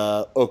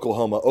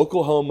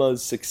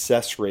Oklahoma's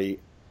success rate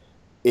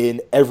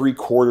in every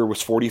quarter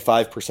was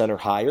 45% or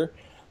higher.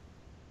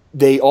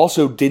 They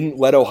also didn't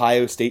let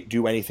Ohio State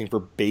do anything for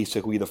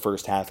basically the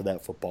first half of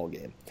that football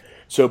game.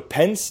 So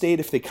Penn State,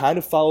 if they kind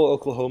of follow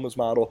Oklahoma's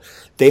model,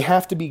 they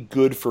have to be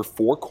good for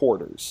 4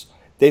 quarters.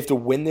 They have to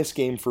win this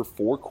game for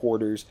 4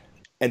 quarters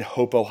and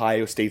hope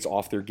Ohio State's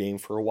off their game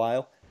for a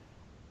while.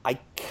 I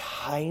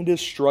kind of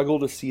struggle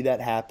to see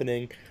that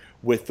happening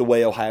with the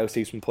way Ohio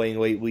State's been playing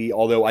lately,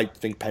 although I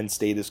think Penn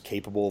State is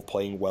capable of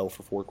playing well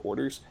for 4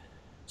 quarters.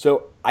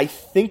 So I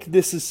think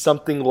this is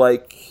something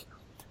like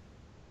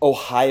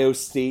Ohio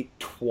State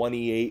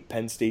 28,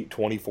 Penn State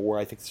 24.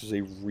 I think this is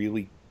a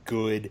really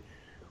good,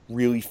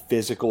 really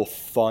physical,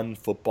 fun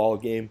football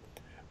game.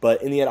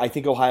 But in the end, I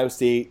think Ohio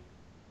State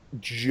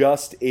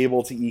just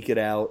able to eke it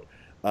out.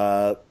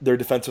 Their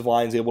defensive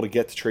line is able to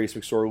get to Trace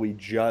McSorley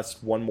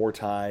just one more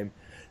time.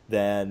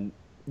 Then,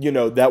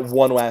 that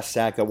one last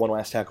sack, that one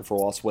last tackle for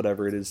loss,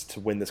 whatever it is to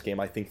win this game,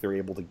 I think they're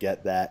able to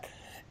get that.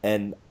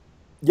 And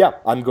yeah,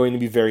 I'm going to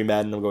be very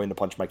mad and I'm going to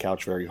punch my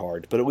couch very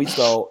hard. But at least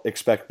I'll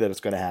expect that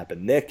it's going to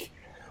happen. Nick,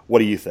 what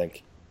do you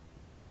think?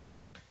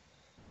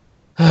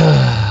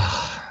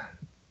 I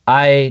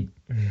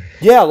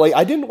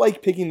didn't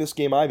like picking this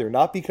game either.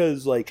 Not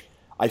because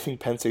I think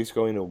Penn State's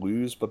going to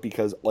lose, but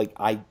because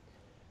I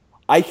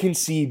can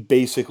see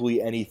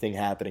basically anything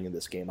happening in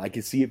this game. I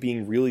can see it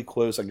being really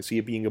close. I can see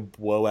it being a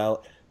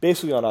blowout,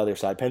 basically on either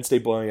side. Penn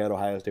State blowing out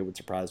Ohio State would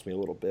surprise me a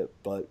little bit,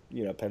 but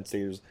Penn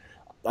State is.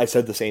 I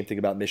said the same thing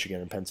about Michigan,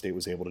 and Penn State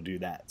was able to do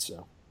that.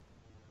 So,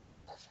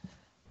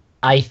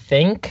 I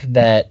think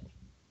that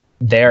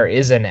there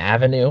is an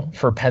avenue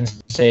for Penn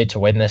State to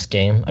win this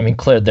game. I mean,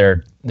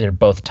 clearly they're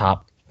both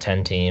top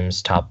 10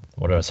 teams.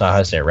 What was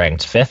Ohio State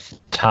ranked? 5th?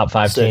 Top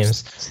 5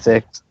 teams?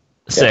 6th.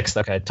 6th,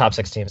 okay. Top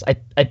 6 teams. I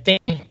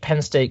think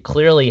Penn State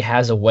clearly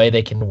has a way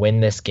they can win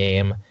this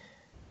game,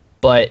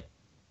 but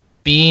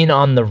being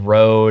on the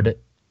road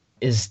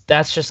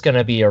that's just going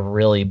to be a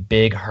really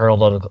big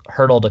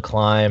hurdle to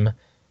climb.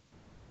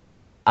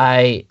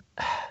 I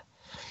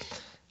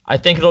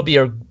think it'll be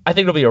a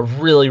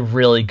really,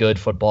 really good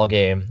football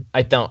game.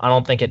 I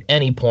don't think at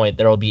any point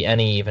there will be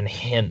any even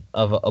hint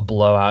of a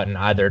blowout in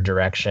either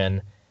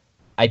direction.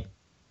 I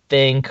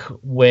think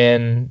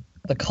when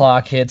the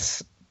clock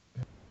hits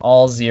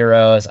all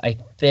zeros, I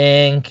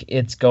think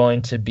it's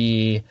going to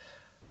be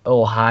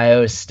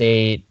Ohio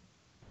State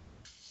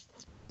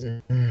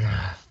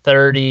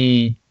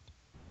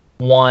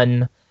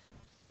 31,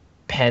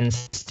 Penn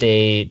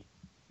State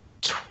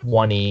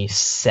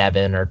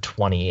 27 or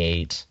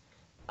 28.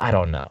 I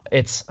don't know.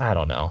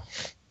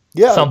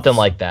 Yeah, something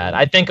like that.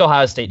 I think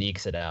Ohio State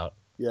ekes it out.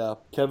 Yeah,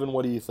 Kevin,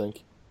 what do you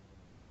think?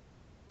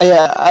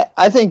 Yeah,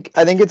 I think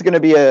it's going to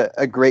be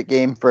a great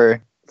game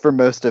for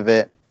most of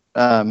it.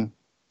 I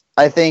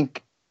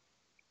think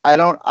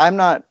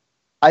Ohio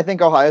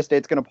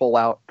State's going to pull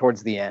out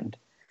towards the end.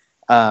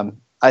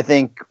 I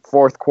think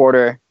fourth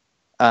quarter.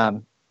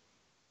 I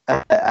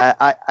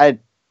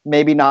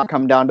maybe not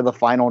come down to the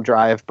final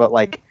drive, but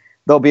like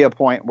there'll be a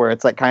point where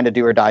it's like kind of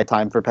do or die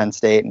time for Penn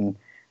State, and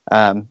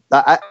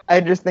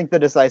I just think the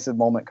decisive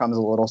moment comes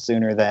a little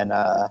sooner than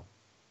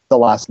the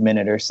last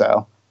minute or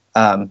so.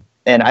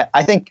 And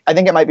I think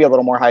it might be a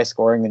little more high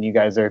scoring than you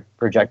guys are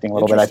projecting a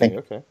little bit. I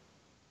think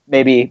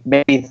maybe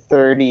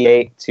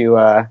 38 to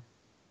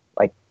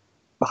like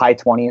the high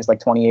 20s, like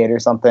 28 or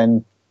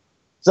something.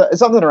 So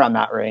something around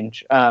that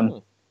range.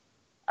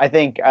 I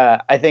think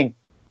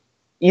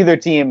either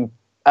team,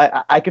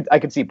 I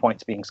could see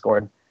points being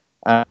scored.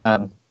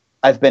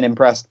 I've been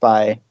impressed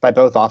by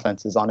both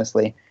offenses,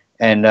 honestly,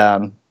 and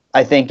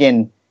I think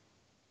in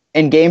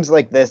games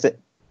like this,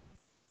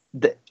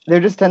 there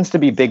just tends to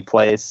be big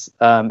plays,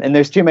 and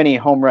there's too many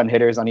home run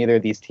hitters on either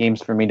of these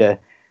teams for me to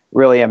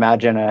really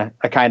imagine a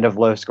kind of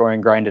low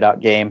scoring, grinded out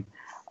game.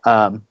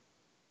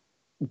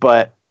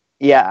 But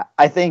yeah,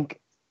 I think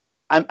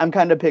I'm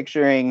kind of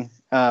picturing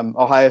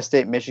Ohio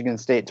State, Michigan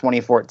State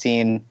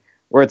 2014,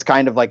 where it's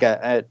kind of like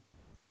a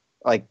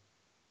like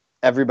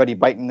everybody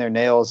biting their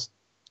nails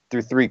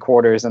through three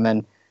quarters, and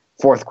then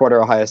fourth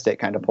quarter Ohio State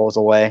kind of pulls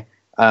away.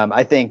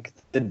 I think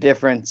the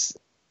difference,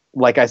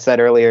 like I said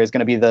earlier, is going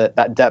to be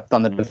that depth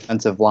on the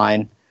defensive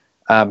line,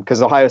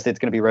 because Ohio State's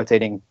going to be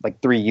rotating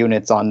like 3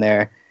 units on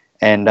there,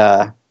 and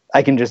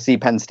I can just see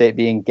Penn State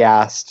being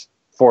gassed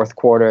fourth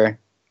quarter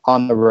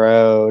on the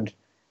road.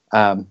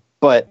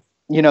 But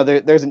you know,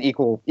 there's an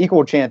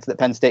equal chance that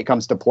Penn State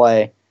comes to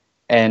play,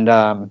 and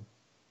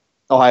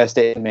Ohio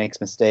State makes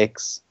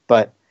mistakes.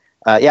 But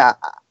yeah,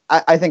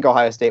 I think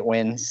Ohio State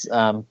wins.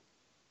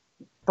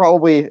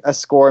 Probably a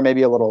score,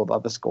 maybe a little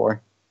above the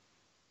score.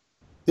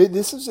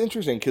 This is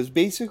interesting because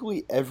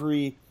basically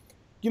every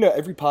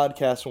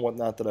podcast and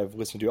whatnot that I've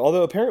listened to,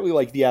 although apparently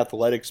like the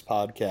Athletics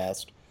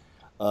podcast,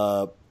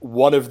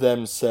 one of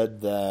them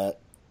said that,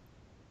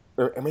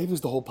 or maybe it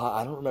was the whole pod,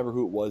 I don't remember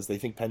who it was. They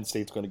think Penn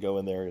State's going to go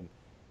in there and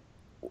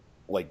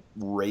like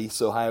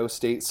race Ohio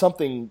State,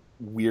 something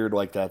weird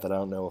like that I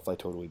don't know if I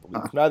totally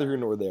believe. Neither here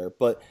nor there,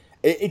 but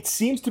it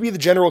seems to be the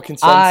general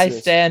consensus. I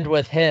stand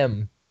with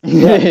him.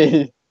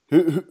 Yeah.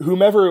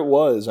 Whomever it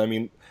was, I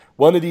mean,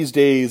 one of these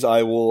days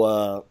I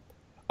will,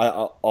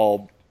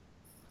 I'll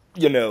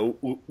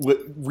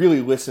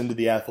really listen to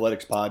the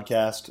Athletics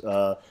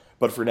podcast.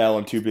 But for now,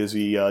 I'm too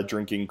busy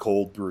drinking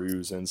cold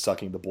brews and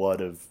sucking the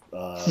blood of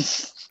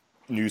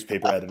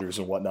newspaper editors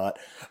and whatnot.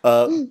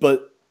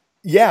 But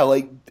yeah,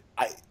 like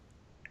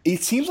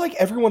it seems like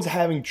everyone's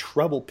having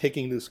trouble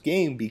picking this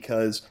game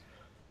because,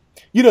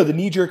 you know, the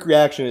knee-jerk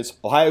reaction is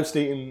Ohio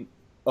State and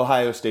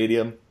Ohio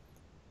Stadium.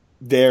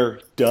 They're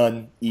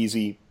done,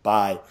 easy,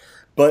 bye.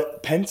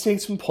 But Penn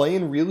State's been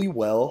playing really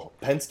well.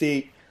 Penn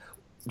State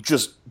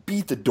just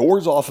beat the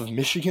doors off of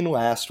Michigan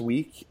last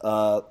week.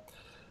 Ohio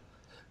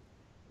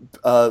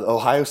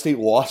State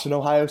lost in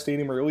Ohio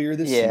Stadium earlier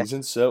this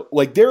season. So,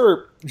 like, there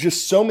are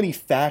just so many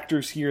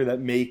factors here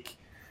that make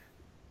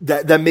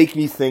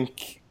me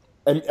think,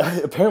 and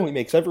apparently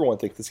makes everyone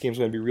think this game's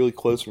going to be really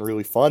close and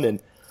really fun.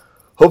 And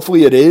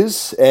hopefully it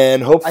is.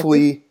 And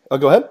hopefully,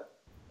 go ahead.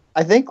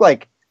 I think,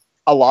 like,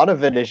 a lot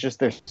of it is just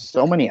there's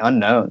so many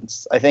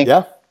unknowns. I think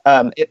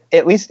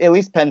at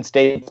least Penn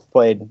State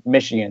played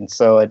Michigan,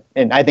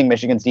 and I think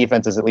Michigan's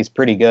defense is at least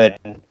pretty good.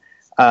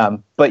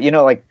 But you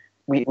know, like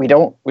we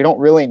don't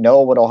really know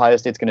what Ohio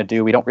State's going to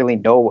do. We don't really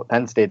know what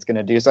Penn State's going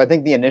to do. So I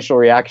think the initial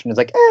reaction is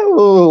like,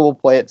 we'll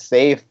play it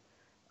safe,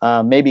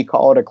 maybe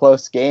call it a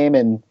close game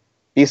and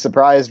be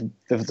surprised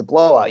if it's a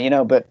blowout. You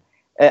know, but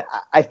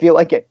I feel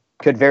like it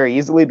could very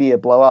easily be a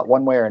blowout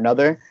one way or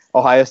another.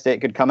 Ohio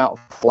State could come out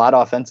flat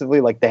offensively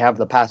like they have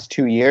the past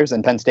 2 years,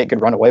 and Penn State could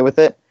run away with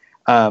it.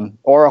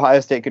 Or Ohio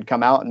State could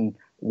come out and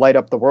light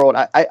up the world.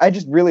 I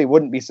just really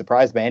wouldn't be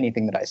surprised by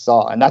anything that I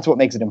saw, and that's what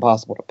makes it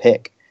impossible to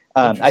pick.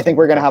 I think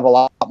we're going to have a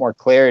lot more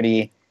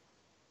clarity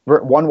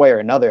one way or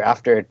another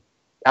after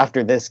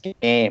this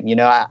game. You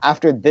know,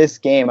 after this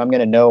game, I'm going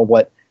to know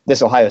what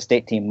this Ohio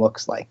State team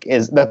looks like.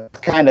 Is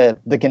that kind of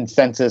the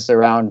consensus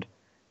around,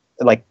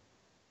 like,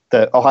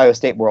 the Ohio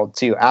State world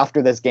too.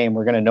 After this game,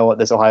 we're going to know what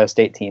this Ohio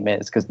State team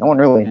is because no one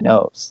really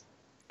knows.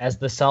 As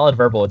the Solid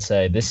Verbal would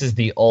say, this is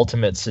the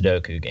ultimate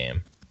Sudoku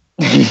game.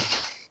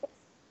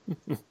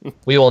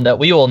 We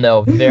will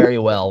know very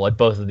well what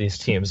both of these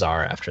teams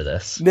are after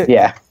this.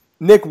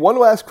 Nick, one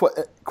last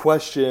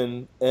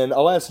question, and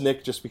I'll ask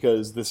Nick just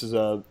because this is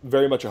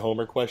very much a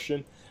homer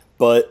question.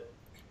 But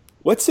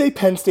let's say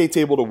Penn State's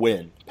able to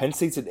win. Penn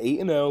State's at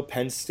 8-0.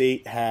 Penn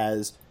State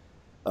has.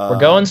 We're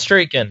going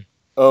streaking.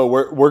 Oh,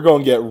 we're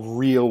going to get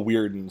real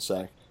weird in a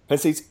sec. Penn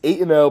State's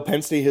 8-0.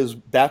 Penn State has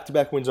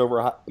back-to-back wins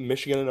over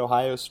Michigan and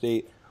Ohio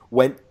State.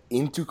 Went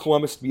into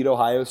Columbus to beat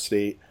Ohio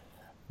State.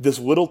 This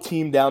little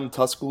team down in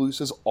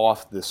Tuscaloosa is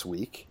off this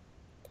week.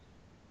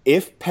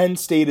 If Penn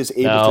State is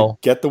able to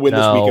get the win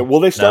this weekend, will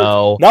they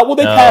start? Not will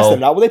they pass them.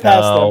 Not will they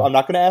pass them. I'm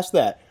not going to ask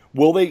that.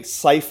 Will they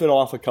siphon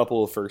off a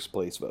couple of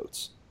first-place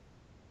votes?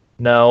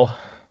 No.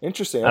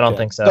 Interesting. I don't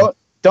think so.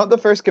 Doesn't the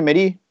first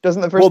committee poll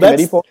come out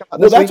this week?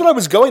 Well, that's what I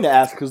was going to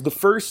ask, because the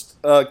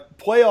first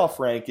playoff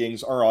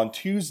rankings are on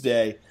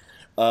Tuesday,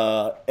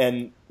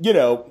 and, you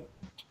know,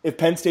 if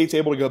Penn State's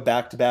able to go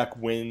back-to-back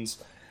wins,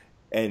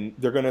 and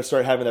they're going to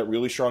start having that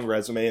really strong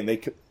resume, and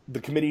the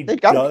committee They've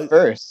got to be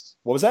first.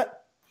 What was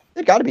that?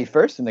 They've got to be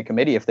first in the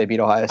committee if they beat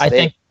Ohio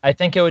State. I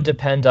think it would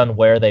depend on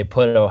where they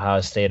put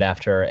Ohio State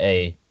after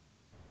a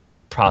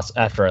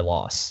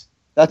loss.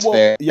 That's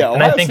fair. Yeah,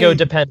 and I think it would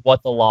depend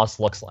what the loss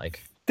looks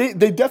like.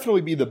 They'd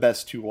definitely be the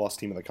best 2-loss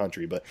team in the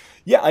country. But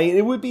yeah,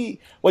 it would be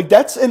like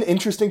that's an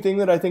interesting thing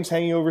that I think's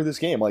hanging over this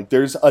game. Like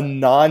there's a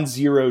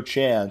non-zero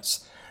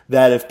chance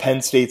that if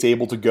Penn State's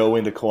able to go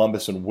into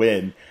Columbus and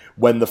win,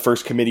 when the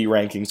first committee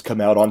rankings come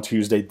out on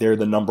Tuesday, they're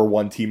the number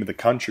 1 team in the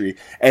country.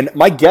 And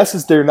my guess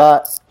is they're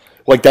not,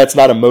 like that's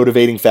not a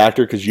motivating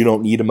factor because you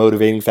don't need a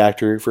motivating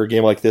factor for a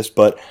game like this.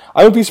 But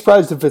I would be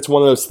surprised if it's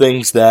one of those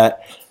things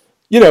that,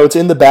 it's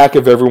in the back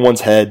of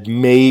everyone's head.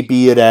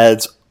 Maybe it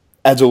adds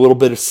a little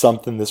bit of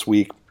something this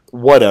week.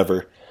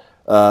 Whatever.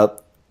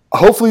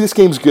 Hopefully this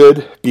game's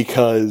good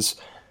because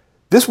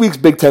this week's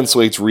Big Ten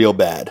slate's real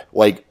bad.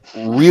 Like,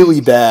 really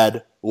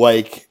bad.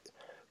 Like,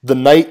 the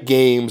night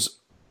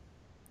games,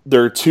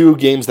 there are 2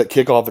 games that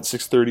kick off at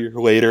 6:30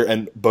 or later,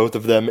 and both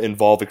of them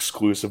involve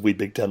exclusively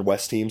Big Ten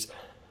West teams.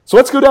 So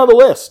let's go down the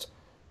list.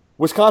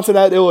 Wisconsin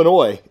at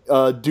Illinois.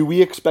 Do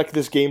we expect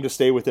this game to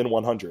stay within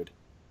 100?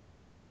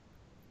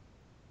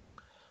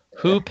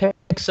 Who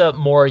picks up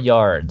more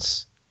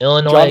yards?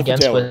 Illinois Jonathan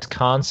against Taylor.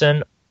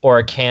 Wisconsin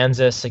or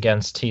Kansas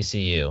against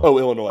TCU? Oh,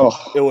 Illinois.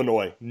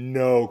 Illinois.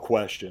 No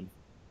question.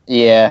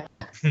 Yeah.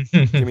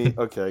 Give me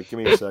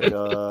a sec.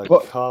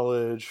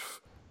 College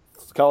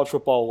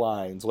football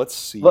lines. Let's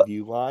see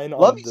the line on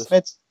Lovie this.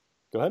 Smith's,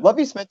 Go ahead.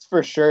 Lovie Smith's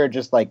for sure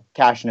just like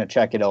cashing a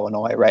check at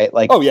Illinois, right?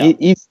 Like, Oh, yeah.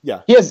 he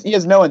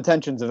has no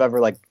intentions of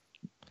ever like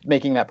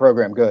making that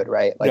program good,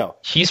 right? Like, No.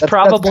 He's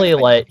probably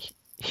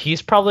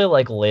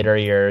like later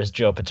years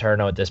Joe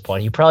Paterno at this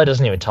point. He probably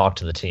doesn't even talk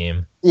to the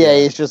team. Yeah,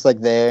 he's just like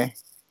there.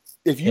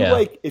 If you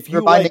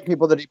reminding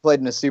people that he played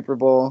in a Super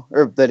Bowl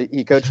or that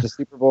he coached a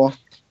Super Bowl.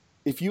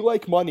 If you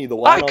like money, the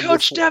line I on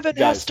coached this, Devin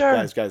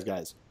Hester.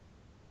 Guys.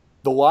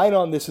 The line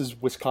on this is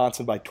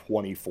Wisconsin by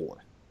 24.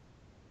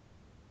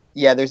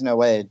 Yeah, there's no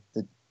way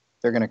that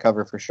they're going to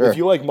cover for sure. If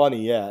you like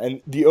money, yeah,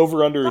 and the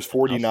over/under is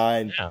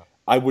 49. Yeah.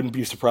 I wouldn't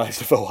be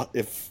surprised if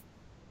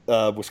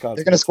Wisconsin.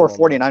 They're going to score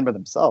 49 by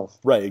themselves.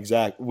 Right,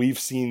 exactly. We've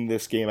seen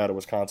this game out of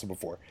Wisconsin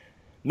before.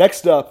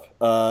 Next up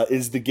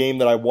is the game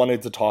that I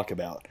wanted to talk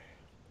about.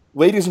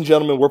 Ladies and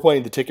gentlemen, we're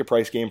playing the ticket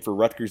price game for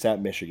Rutgers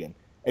at Michigan.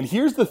 And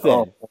here's the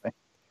thing.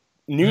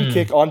 Noon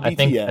kick on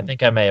BTN. I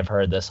think I may have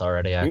heard this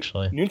already,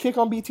 actually. Noon kick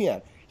on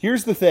BTN.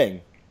 Here's the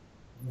thing.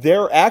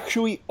 There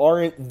actually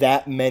aren't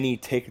that many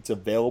tickets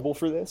available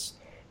for this.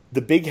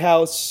 The Big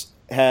House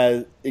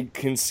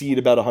can seat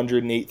about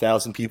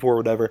 108,000 people or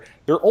whatever.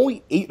 There are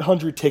only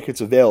 800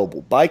 tickets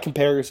available. By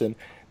comparison,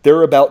 there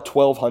are about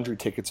 1,200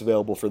 tickets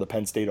available for the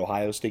Penn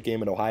State-Ohio State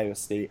game, and Ohio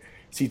State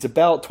seats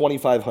about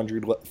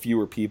 2,500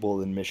 fewer people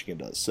than Michigan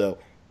does. So,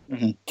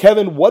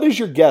 Kevin, what is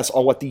your guess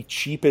on what the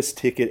cheapest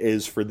ticket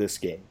is for this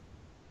game?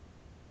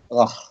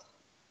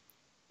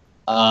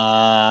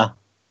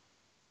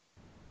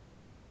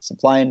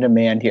 Supply and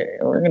demand here.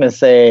 We're going to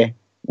say,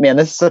 man,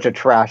 this is such a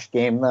trash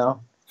game, though.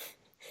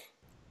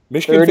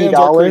 Michigan fans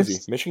are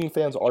crazy. Michigan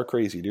fans are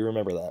crazy. Do you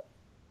remember that?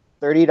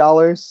 $30?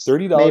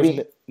 $30.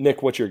 Maybe.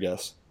 Nick, what's your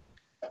guess?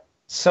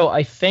 So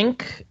I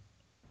think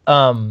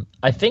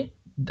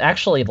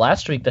actually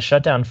last week the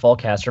Shutdown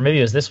Fullcast, or maybe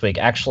it was this week,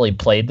 actually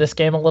played this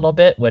game a little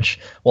bit, which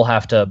we'll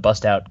have to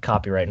bust out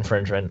copyright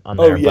infringement on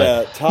there. Oh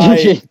yeah,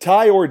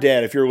 Ty or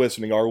Dan, if you're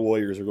listening, our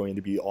lawyers are going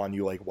to be on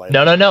you like white.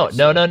 No.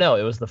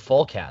 It was the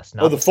Fullcast.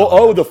 Not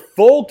the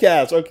full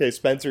cast. Okay,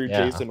 Spencer,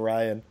 Jason,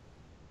 Ryan.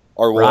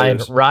 Our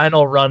lawyers. Ryan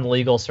will run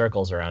legal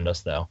circles around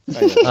us though.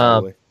 I know,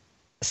 totally.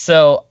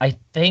 So I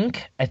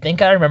think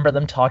I remember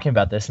them talking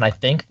about this, and I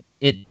think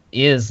it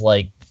is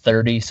like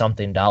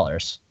 $30-something,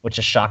 which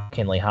is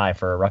shockingly high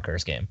for a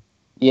Rutgers game.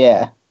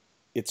 Yeah,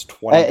 it's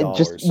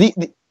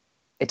 $20.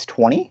 It's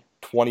 $20.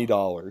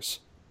 $20.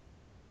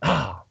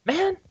 Oh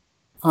man!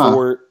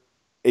 For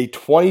a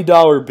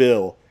 $20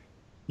 bill,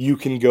 you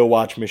can go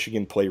watch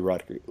Michigan play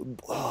Rutgers.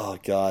 Oh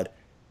God,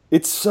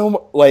 it's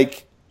so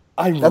like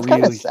That's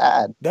kind of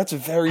sad. That's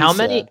very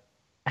sad.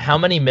 How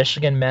many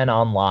Michigan men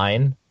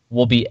online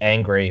will be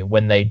angry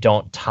when they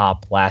don't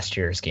top last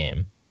year's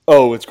game?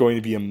 Oh, it's going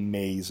to be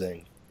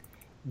amazing.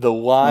 The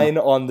line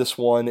on this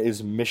one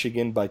is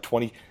Michigan by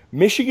 20.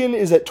 Michigan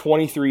is at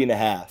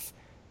 23.5.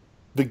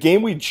 The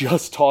game we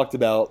just talked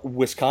about,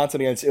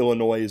 Wisconsin against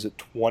Illinois, is at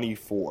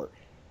 24.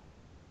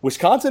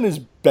 Wisconsin is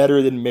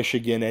better than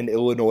Michigan, and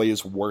Illinois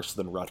is worse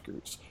than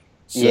Rutgers.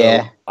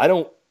 So I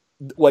don't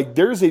like.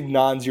 There's a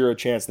non-zero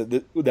chance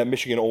that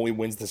Michigan only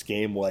wins this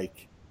game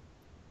like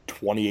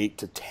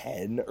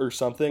 28-10 or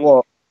something.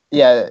 Well,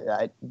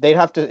 yeah, they'd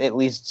have to at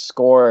least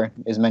score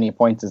as many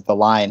points as the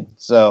line.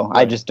 So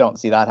I just don't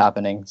see that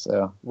happening.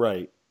 So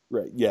right,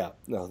 yeah.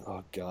 No,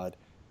 oh God,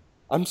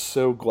 I'm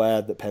so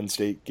glad that Penn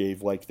State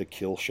gave like the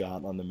kill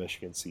shot on the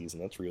Michigan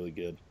season. That's really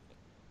good.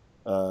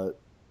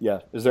 Yeah.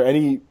 Is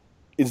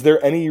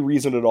there any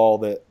reason at all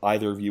that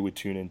either of you would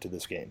tune into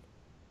this game?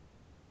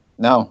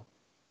 No.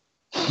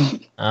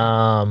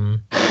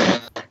 Um,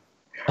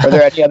 Are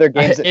there any other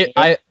games?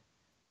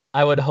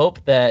 I would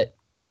hope that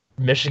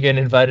Michigan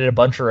invited a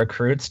bunch of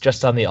recruits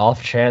just on the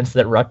off chance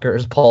that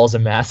Rutgers pulls a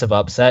massive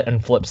upset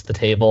and flips the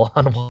table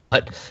on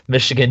what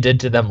Michigan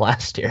did to them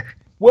last year.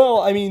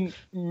 Well, I mean,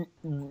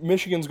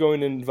 Michigan's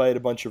going to invite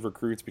a bunch of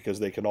recruits because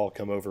they can all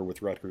come over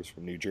with Rutgers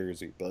from New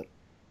Jersey, but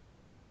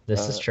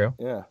This is true.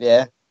 yeah.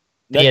 Yeah.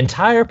 The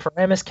entire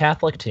Paramus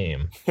Catholic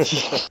team.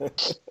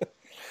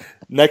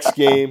 Next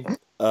game,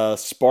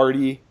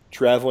 Sparty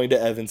traveling to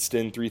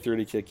Evanston,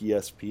 3:30 kick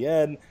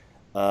ESPN.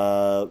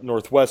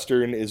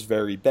 Northwestern is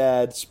very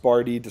bad.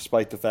 Sparty,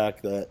 despite the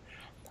fact that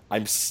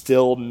I'm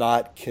still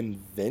not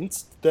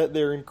convinced that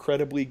they're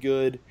incredibly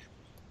good,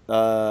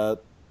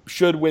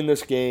 should win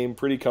this game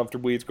pretty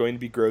comfortably. It's going to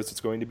be gross.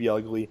 It's going to be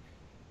ugly.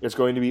 It's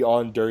going to be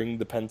on during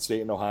the Penn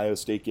State and Ohio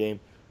State game.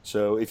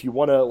 So if you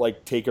want to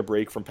take a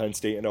break from Penn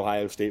State and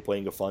Ohio State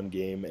playing a fun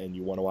game and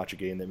you want to watch a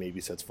game that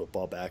maybe sets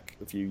football back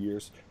a few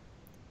years,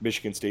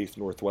 Michigan State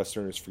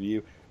Northwestern is for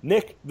you.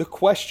 Nick, the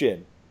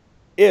question,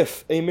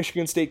 if a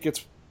Michigan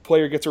State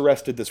player gets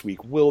arrested this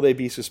week, will they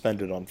be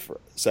suspended on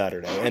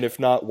Saturday? And if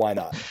not, why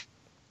not?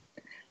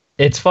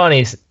 It's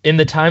funny. In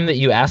the time that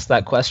you asked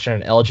that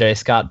question, LJ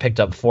Scott picked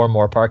up 4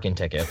 more parking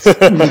tickets.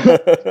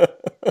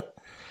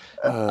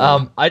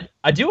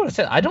 I do want to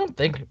say I don't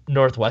think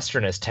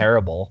Northwestern is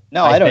terrible.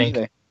 No, I don't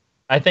either.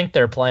 I think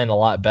they're playing a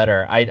lot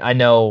better. I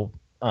know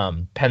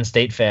Penn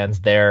State fans,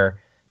 their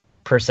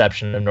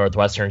perception of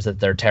Northwestern is that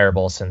they're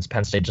terrible since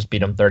Penn State just beat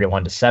them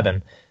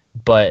 31-7.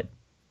 But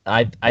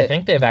I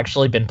think they've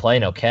actually been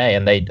playing okay,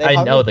 and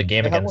I know the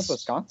game against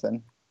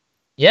Wisconsin.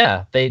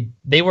 Yeah,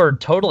 they were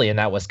totally in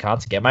that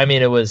Wisconsin game. I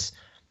mean,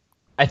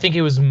 I think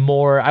it was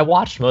more. I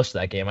watched most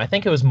of that game. I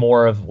think it was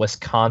more of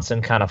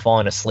Wisconsin kind of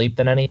falling asleep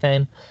than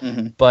anything.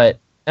 Mm-hmm. But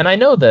I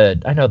know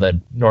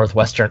the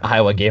Northwestern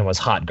Iowa game was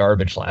hot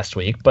garbage last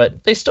week,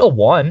 but they still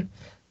won.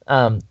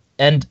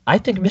 And I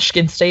think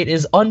Michigan State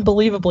is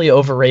unbelievably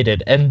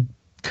overrated and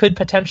could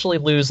potentially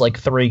lose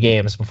 3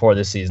 games before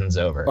the season's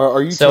over.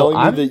 Are you telling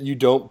me that you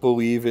don't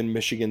believe in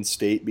Michigan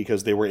State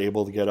because they were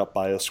able to get up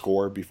by a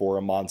score before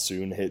a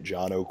monsoon hit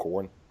John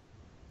O'Corn?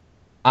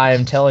 I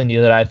am telling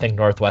you that I think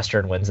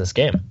Northwestern wins this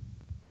game.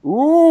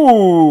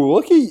 Ooh,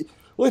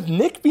 look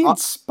Nick being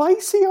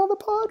spicy on the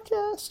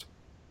podcast.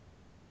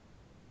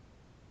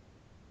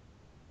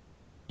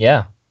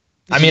 Yeah.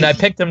 I mean, I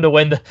picked him to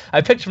win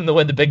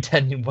the Big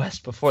Ten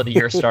West before the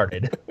year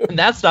started. And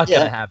that's not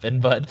going to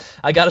happen, but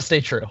I got to stay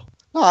true.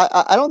 No,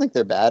 I don't think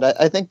they're bad.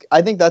 I think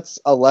that's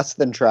a less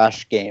than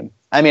trash game.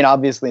 I mean,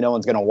 obviously no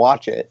one's going to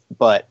watch it,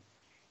 but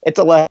it's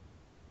a less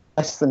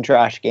than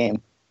trash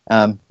game.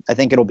 I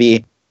think it'll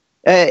be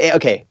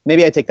okay.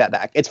 Maybe I take that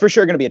back. It's for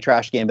sure going to be a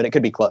trash game, but it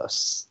could be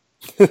close.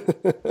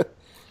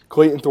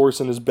 Clayton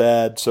Thorson is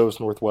bad. So is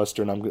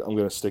Northwestern. I'm going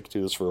to stick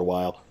to this for a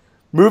while.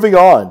 Moving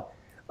on,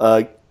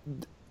 a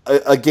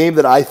game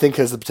that I think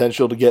has the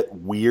potential to get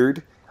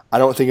weird. I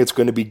don't think it's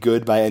going to be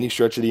good by any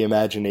stretch of the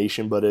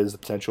imagination, but it has the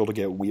potential to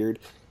get weird.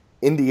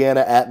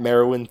 Indiana at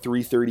Maryland,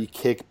 3:30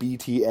 kick,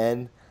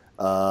 BTN.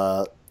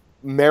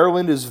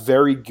 Maryland is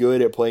very good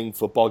at playing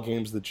football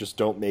games that just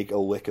don't make a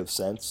lick of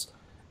sense,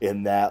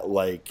 in that,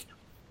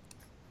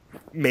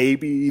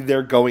 maybe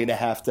they're going to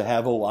have a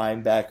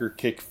linebacker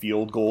kick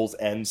field goals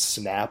and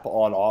snap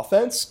on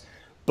offense,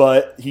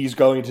 but he's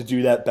going to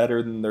do that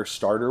better than their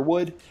starter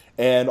would.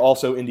 And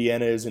also,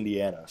 Indiana is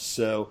Indiana.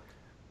 So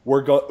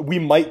we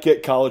might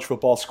get college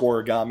football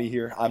scoregami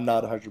here. I'm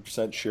not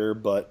 100% sure,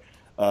 but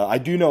I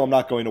do know I'm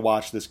not going to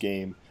watch this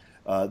game.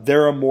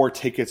 There are more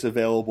tickets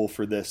available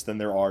for this than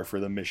there are for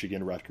the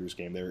Michigan-Rutgers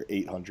game. There are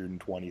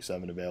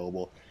 827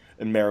 available.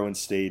 And Maryland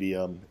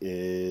Stadium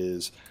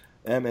is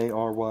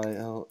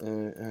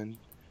Maryland.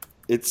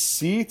 It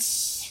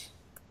seats,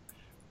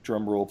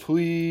 drum roll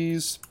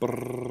please,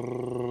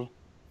 brrr.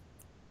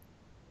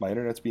 My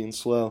internet's being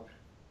slow.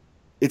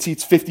 It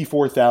seats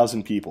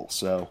 54,000 people,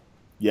 so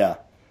yeah.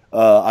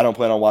 I don't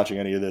plan on watching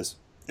any of this.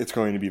 It's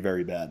going to be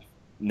very bad.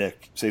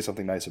 Nick, say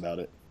something nice about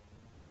it.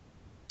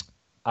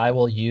 I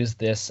will use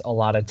this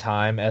allotted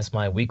time as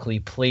my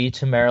weekly plea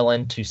to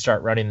Maryland to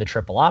start running the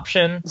triple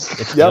option.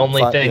 It's the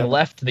only thing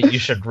left that you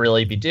should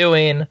really be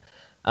doing.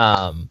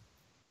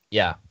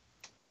 Yeah.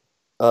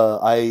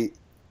 I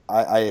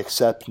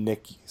accept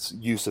Nick's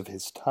use of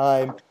his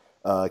time.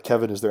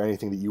 Kevin, is there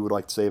anything that you would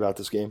like to say about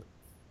this game?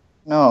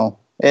 No.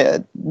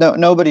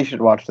 Nobody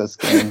should watch this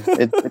game.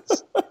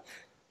 It's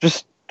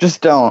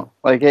just don't.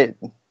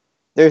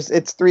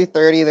 It's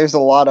 3:30. There's a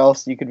lot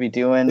else you could be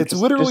doing. It's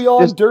literally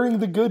on during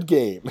the good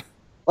game.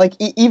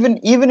 Even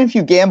if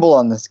you gamble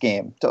on this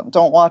game,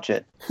 don't watch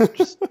it.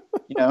 Just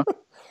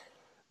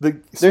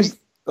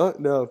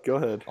no, go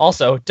ahead.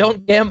 Also,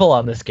 don't gamble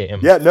on this game.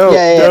 Yeah, no.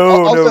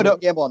 Don't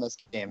gamble on this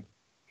game.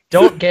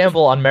 Don't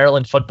gamble on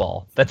Maryland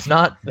football. That's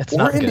not good.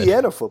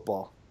 Indiana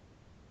football.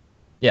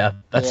 Yeah,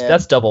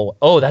 that's double.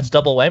 Oh, that's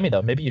double whammy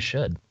though. Maybe you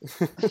should.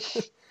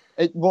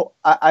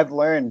 I've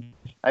learned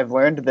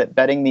that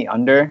betting the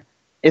under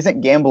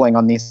isn't gambling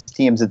on these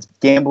teams. It's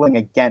gambling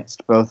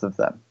against both of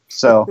them.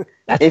 So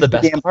that's the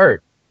best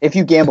part. if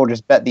you gamble,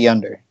 just bet the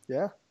under.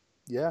 Yeah.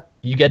 Yeah.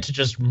 You get to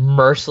just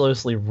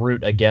mercilessly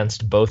root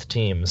against both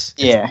teams.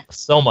 Yeah. It's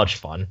so much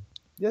fun.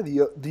 Yeah,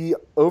 the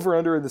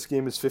over-under in this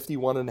game is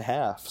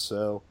 51.5,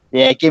 so...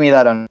 Yeah, give me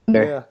that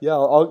under.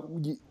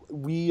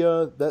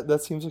 Yeah,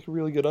 that seems like a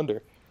really good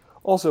under.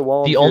 Also,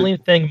 while The only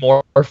thing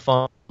more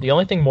fun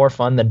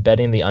than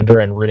betting the under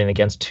and rooting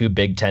against two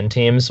Big Ten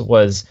teams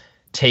was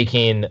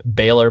taking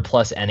Baylor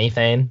plus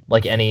anything,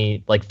 like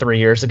 3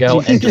 years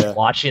ago, and just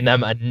watching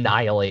them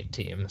annihilate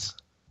teams.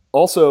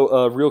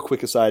 Also, real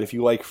quick aside, if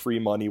you like free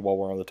money while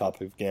we're on the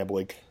topic of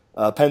gambling,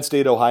 Penn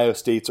State, Ohio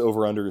State's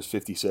over-under is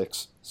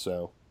 56,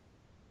 so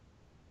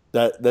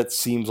that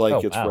seems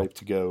like it's ripe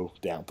to go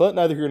down. But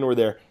neither here nor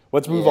there.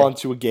 Let's move on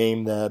to a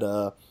game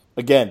that,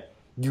 again,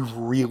 you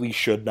really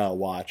should not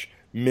watch.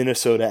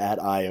 Minnesota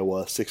at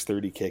Iowa,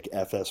 6:30 kick,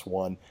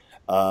 FS1.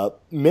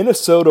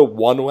 Minnesota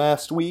won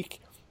last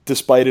week,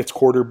 despite its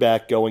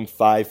quarterback going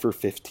 5 for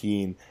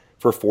 15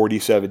 for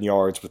 47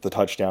 yards with a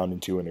touchdown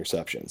and 2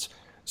 interceptions.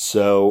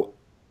 So,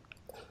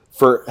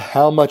 for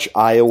how much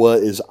Iowa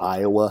is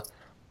Iowa,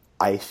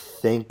 I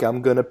think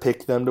I'm going to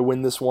pick them to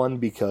win this one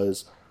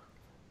because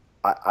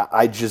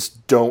I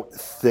just don't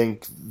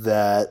think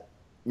that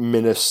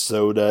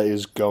Minnesota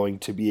is going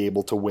to be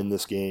able to win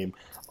this game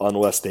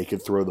unless they can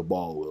throw the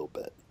ball a little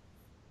bit.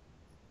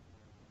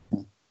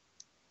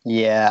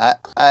 Yeah,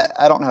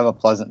 I don't have a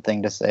pleasant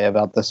thing to say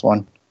about this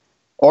one,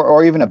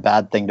 or even a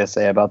bad thing to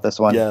say about this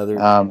one. Yeah,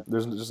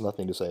 there's just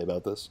nothing to say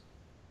about this.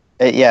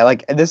 Yeah,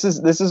 like this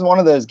is one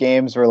of those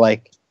games where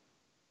like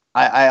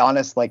I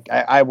honestly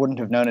I wouldn't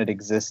have known it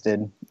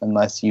existed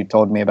unless you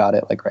told me about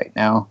it like right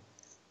now.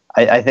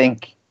 I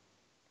think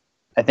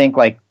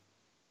like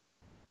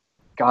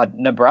God,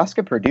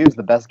 Nebraska Purdue is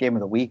the best game of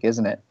the week,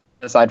 isn't it?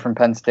 Aside from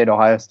Penn State,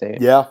 Ohio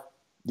State. Yeah.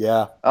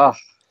 Oh.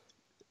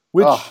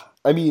 Which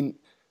I mean,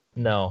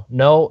 no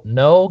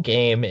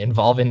game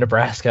involving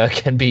Nebraska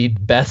can be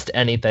best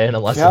anything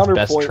unless it's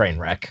best train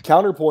wreck.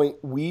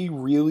 Counterpoint, we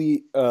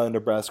really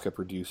Nebraska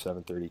Purdue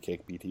 7:30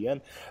 kick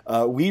BTN.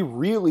 We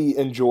really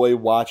enjoy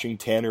watching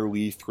Tanner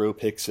Lee throw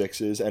pick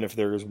sixes, and if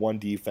there is one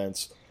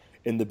defense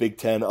in the Big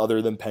Ten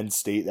other than Penn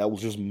State that will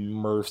just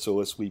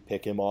mercilessly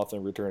pick him off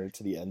and return it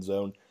to the end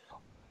zone,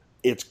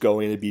 it's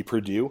going to be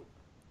Purdue.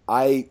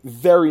 I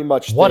very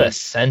much What a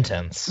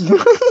sentence.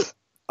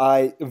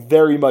 I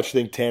very much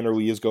think Tanner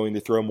Lee is going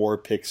to throw more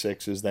pick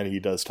sixes than he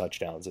does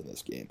touchdowns in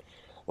this game.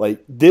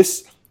 Like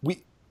this,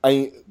 we've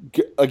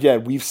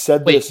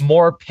said this. Wait,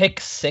 more pick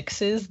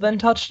sixes than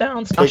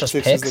touchdowns? Not just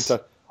picks?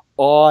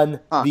 On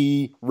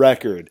the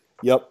record.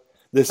 Yep.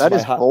 This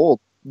is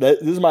bold.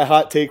 This is my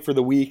hot take for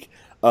the week.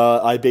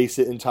 I base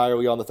it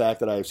entirely on the fact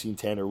that I've seen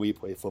Tanner Lee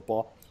play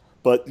football.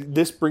 But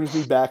this brings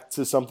me back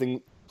to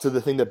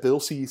the thing that Bill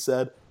C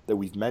said that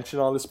we've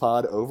mentioned on this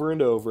pod over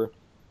and over.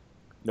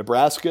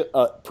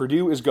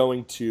 Purdue is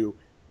going to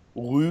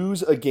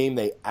lose a game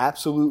they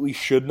absolutely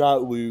should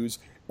not lose,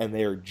 and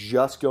they are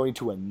just going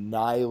to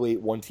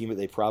annihilate one team that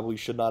they probably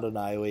should not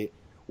annihilate.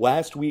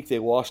 Last week they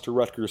lost to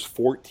Rutgers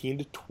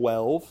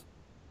 14-12.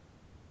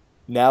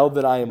 Now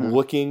that I am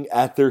looking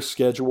at their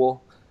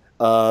schedule,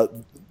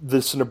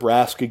 this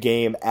Nebraska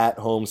game at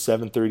home,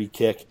 7:30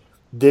 kick,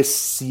 this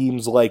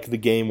seems like the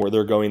game where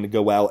they're going to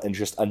go out and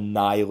just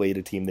annihilate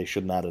a team they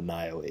should not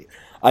annihilate.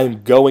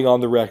 I'm going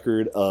on the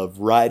record of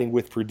riding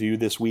with Purdue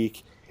this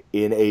week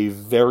in a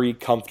very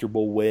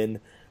comfortable win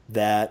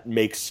that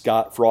makes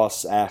Scott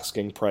Frost's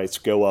asking price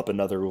go up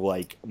another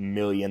 $1.5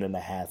 million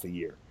a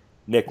year.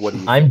 Nick, what do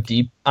you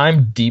think?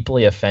 I'm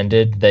deeply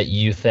offended that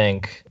you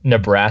think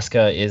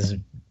Nebraska is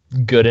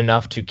good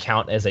enough to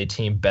count as a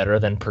team better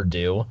than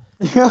Purdue.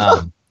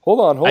 Hold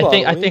on.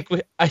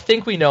 I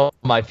think we know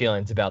my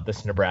feelings about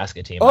this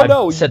Nebraska team.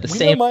 I've said the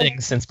same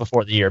thing since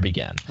before the year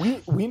began.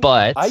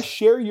 But I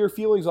share your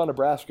feelings on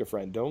Nebraska,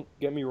 friend. Don't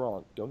get me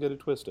wrong. Don't get it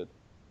twisted.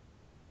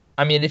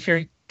 I mean, if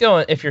you're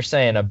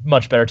saying a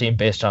much better team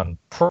based on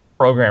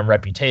program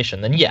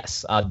reputation, then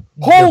yes. Holy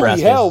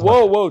Nebraska hell!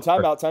 Whoa!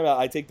 Time out.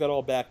 I take that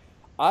all back.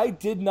 I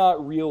did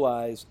not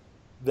realize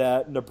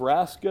that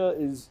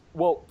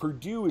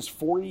Purdue is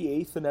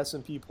 48th in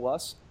S&P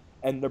Plus.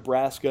 And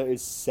Nebraska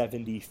is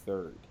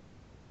 73rd.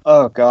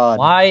 Oh, God.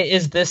 Why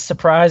is this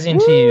surprising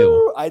to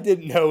you? I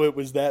didn't know it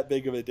was that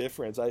big of a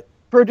difference.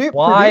 Purdue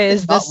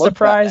is this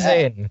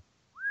surprising?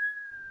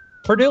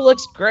 Purdue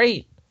looks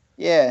great.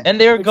 Yeah. And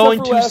they're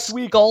going to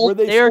skull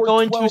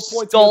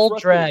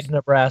drag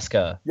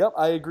Nebraska. Yep,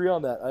 I agree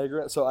on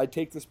that. So I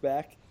take this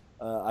back.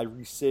 I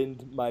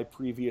rescind my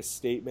previous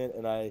statement,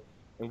 and I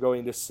am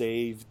going to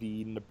save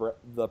the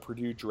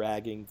Purdue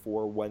dragging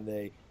for when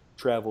they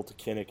travel to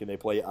Kinnick and they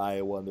play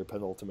Iowa in their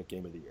penultimate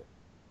game of the year.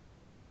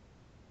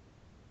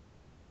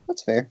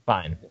 That's fair.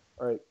 Fine.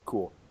 All right,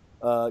 cool.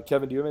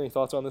 Kevin, do you have any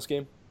thoughts on this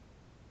game?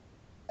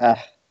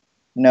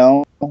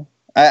 No.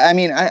 I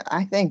mean,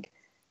 I think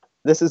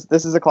this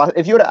is a class.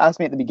 If you would have asked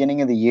me at the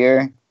beginning of the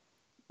year,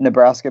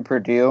 Nebraska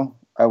Purdue,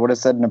 I would have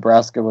said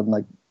Nebraska would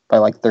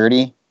by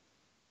 30.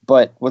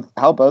 But with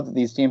how both of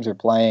these teams are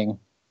playing,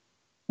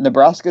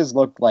 Nebraska's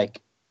looked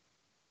like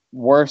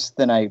worse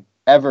than I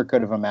ever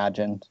could have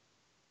imagined.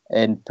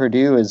 and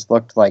Purdue has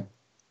looked like,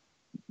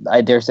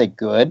 I dare say,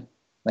 good.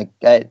 Like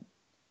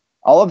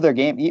all of their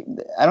game,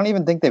 I don't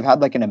even think they've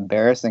had like an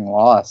embarrassing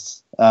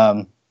loss.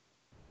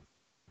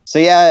 So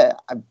yeah,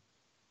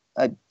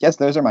 I guess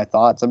those are my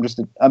thoughts. I'm just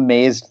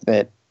amazed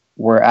that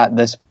we're at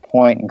this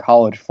point in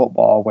college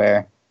football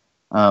where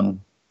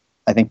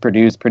I think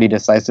Purdue's pretty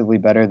decisively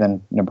better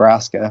than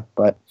Nebraska,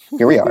 but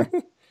here we are.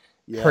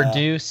 Yeah.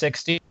 Purdue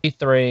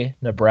 63,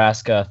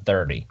 Nebraska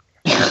 30.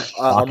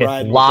 I'm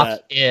riding with Lock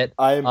that. it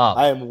I up.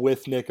 am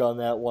with Nick on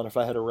that one. If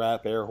I had a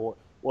rap air horn,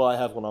 well, I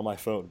have one on my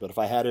phone, but if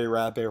I had a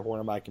rap air horn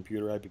on my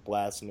computer, I'd be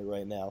blasting it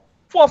right now.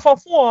 Fwa,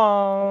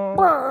 fwa,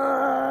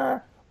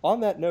 fwa. On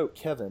that note,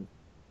 Kevin,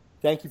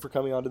 thank you for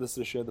coming on to this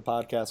edition of the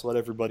podcast. Let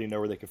everybody know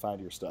where they can find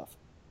your stuff.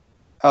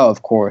 Oh,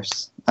 of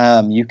course.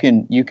 You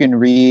can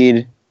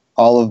read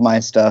all of my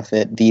stuff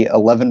at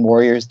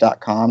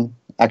the11warriors.com.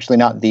 Actually,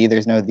 not the.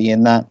 There's no the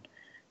in that.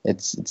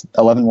 It's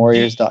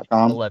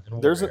 11warriors.com.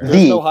 11 There's Warriors.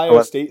 an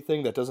Ohio State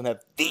thing that doesn't have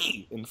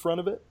the in front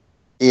of it.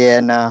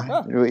 Yeah,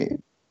 no,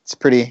 it's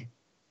pretty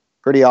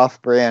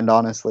off-brand,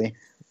 honestly.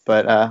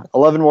 But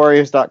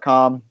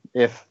 11warriors.com.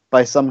 If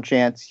by some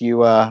chance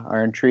you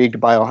are intrigued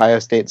by Ohio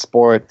State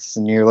sports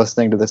and you're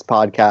listening to this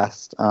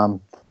podcast,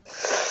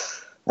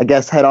 I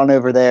guess head on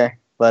over there.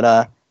 But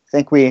I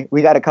think we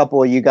got a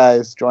couple of you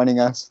guys joining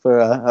us for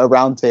a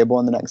roundtable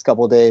in the next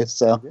couple of days.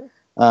 So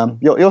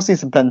you'll see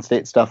some Penn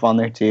State stuff on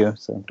there too.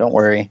 So don't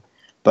worry.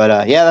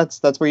 But yeah,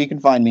 that's where you can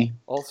find me.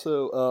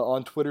 Also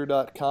on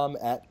Twitter.com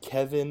at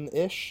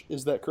Kevin-ish.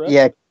 Is that correct?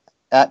 Yeah,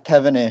 at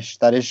Kevin-ish.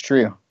 That is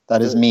true.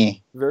 That is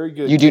me. Very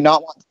good. You do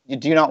not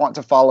want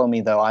to follow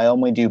me though. I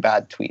only do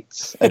bad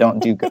tweets. I don't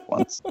do good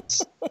ones.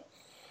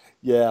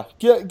 Yeah,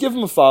 give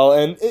him a follow,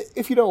 and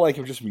if you don't like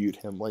him, just mute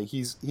him. Like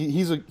he's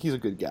a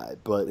good guy,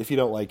 but if you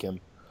don't like him,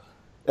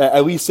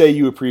 at least say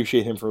you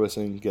appreciate him for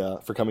listening,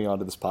 for coming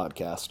onto this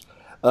podcast.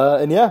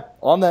 And yeah,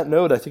 on that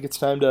note, I think it's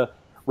time to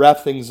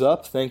wrap things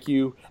up. Thank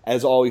you,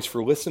 as always,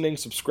 for listening.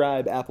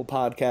 Subscribe, Apple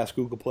Podcasts,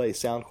 Google Play,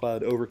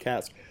 SoundCloud,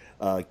 Overcast.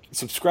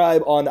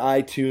 Subscribe on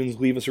iTunes.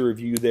 Leave us a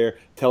review there.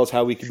 Tell us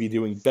how we could be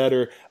doing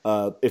better.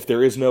 If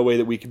there is no way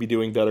that we could be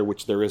doing better,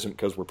 which there isn't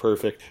because we're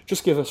perfect,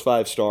 just give us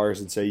 5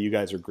 stars and say you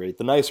guys are great.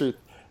 The nicer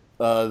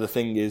the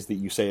thing is that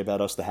you say about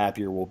us, the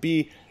happier we'll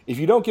be. If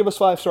you don't give us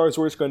 5 stars,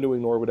 we're just going to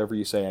ignore whatever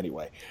you say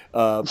anyway.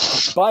 Buy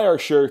our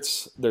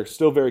shirts. They're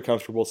still very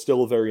comfortable,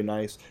 still very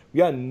nice. We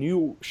got a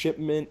new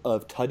shipment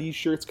of Tutty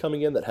shirts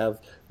coming in that have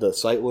the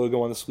site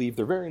logo on the sleeve.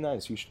 They're very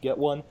nice. You should get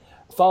one.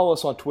 Follow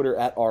us on Twitter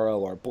at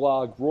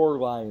RLRblog, Roar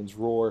Lions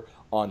Roar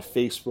on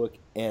Facebook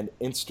and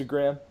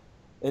Instagram.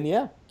 And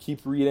yeah,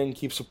 keep reading,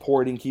 keep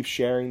supporting, keep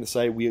sharing the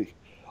site. We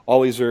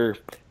always are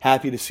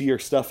happy to see your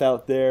stuff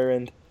out there,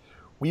 and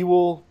we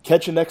will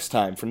catch you next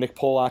time. For Nick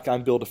Pollock,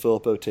 I'm Bill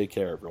DeFilippo. Take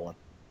care, everyone.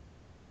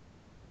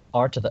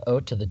 R to the O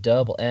to the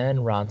double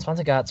N. Ron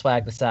Swanson got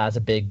swag the size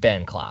of Big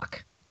Ben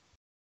clock.